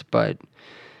co-hosts, but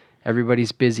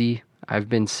everybody's busy. I've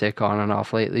been sick on and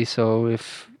off lately, so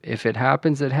if it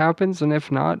happens, it happens, and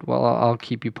if not, well, I'll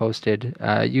keep you posted.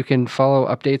 You can follow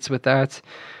updates with that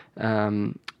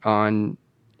on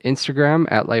Instagram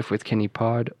at Life with Kenny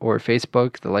Pod or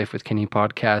Facebook, the Life with Kenny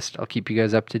Podcast. I'll keep you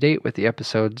guys up to date with the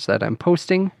episodes that I'm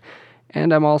posting,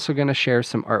 and I'm also going to share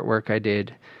some artwork I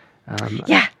did.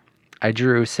 Yeah. I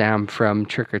drew Sam from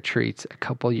Trick or Treats a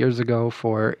couple years ago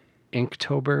for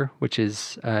Inktober, which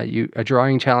is a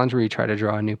drawing challenge where you try to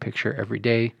draw a new picture every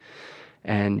day.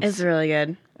 And It's really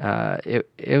good.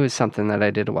 it was something that I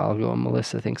did a while ago, and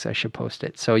Melissa thinks I should post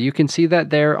it. So you can see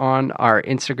that there on our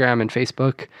Instagram and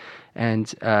Facebook,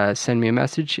 and send me a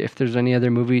message if there's any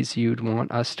other movies you'd want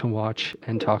us to watch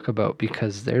and talk about,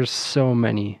 because there's so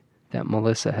many that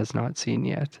Melissa has not seen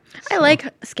yet. I like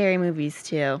scary movies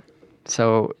too.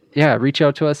 So yeah, reach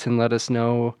out to us and let us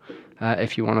know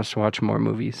if you want us to watch more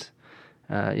movies.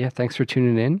 Yeah, thanks for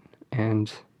tuning in.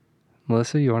 And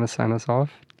Melissa, you want to sign us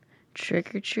off?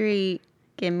 Trick or treat.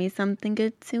 Give me something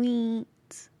good to eat.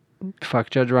 Fuck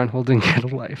Judge Reinhold and get a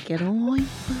life. Get a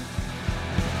life.